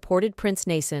aristocrats supported Prince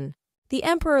Nason. The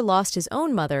emperor lost his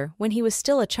own mother when he was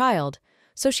still a child,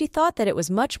 so she thought that it was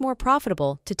much more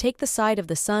profitable to take the side of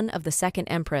the son of the second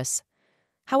empress.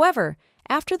 However,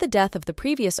 after the death of the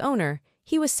previous owner,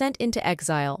 he was sent into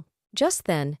exile. Just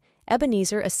then,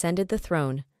 Ebenezer ascended the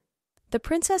throne. The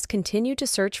princess continued to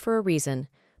search for a reason,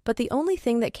 but the only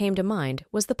thing that came to mind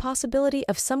was the possibility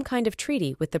of some kind of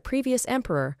treaty with the previous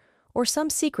emperor, or some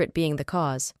secret being the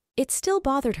cause. It still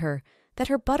bothered her that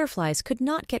her butterflies could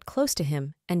not get close to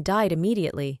him and died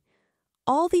immediately.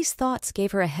 All these thoughts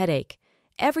gave her a headache.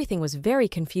 Everything was very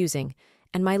confusing,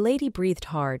 and my lady breathed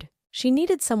hard. She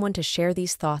needed someone to share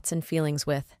these thoughts and feelings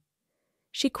with.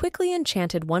 She quickly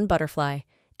enchanted one butterfly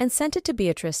and sent it to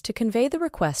Beatrice to convey the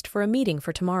request for a meeting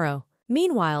for tomorrow.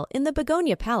 Meanwhile, in the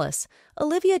Begonia Palace,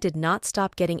 Olivia did not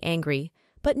stop getting angry,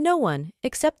 but no one,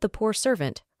 except the poor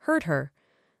servant, heard her.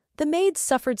 The maids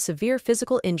suffered severe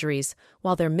physical injuries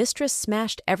while their mistress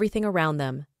smashed everything around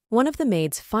them. One of the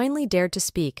maids finally dared to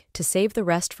speak to save the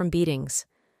rest from beatings.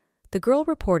 The girl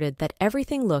reported that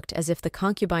everything looked as if the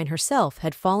concubine herself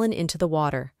had fallen into the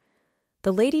water.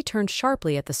 The lady turned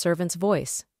sharply at the servant's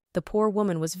voice. The poor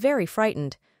woman was very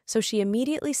frightened, so she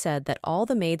immediately said that all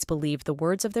the maids believed the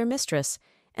words of their mistress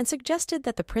and suggested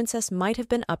that the princess might have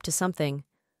been up to something.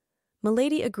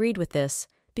 Milady agreed with this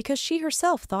because she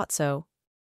herself thought so.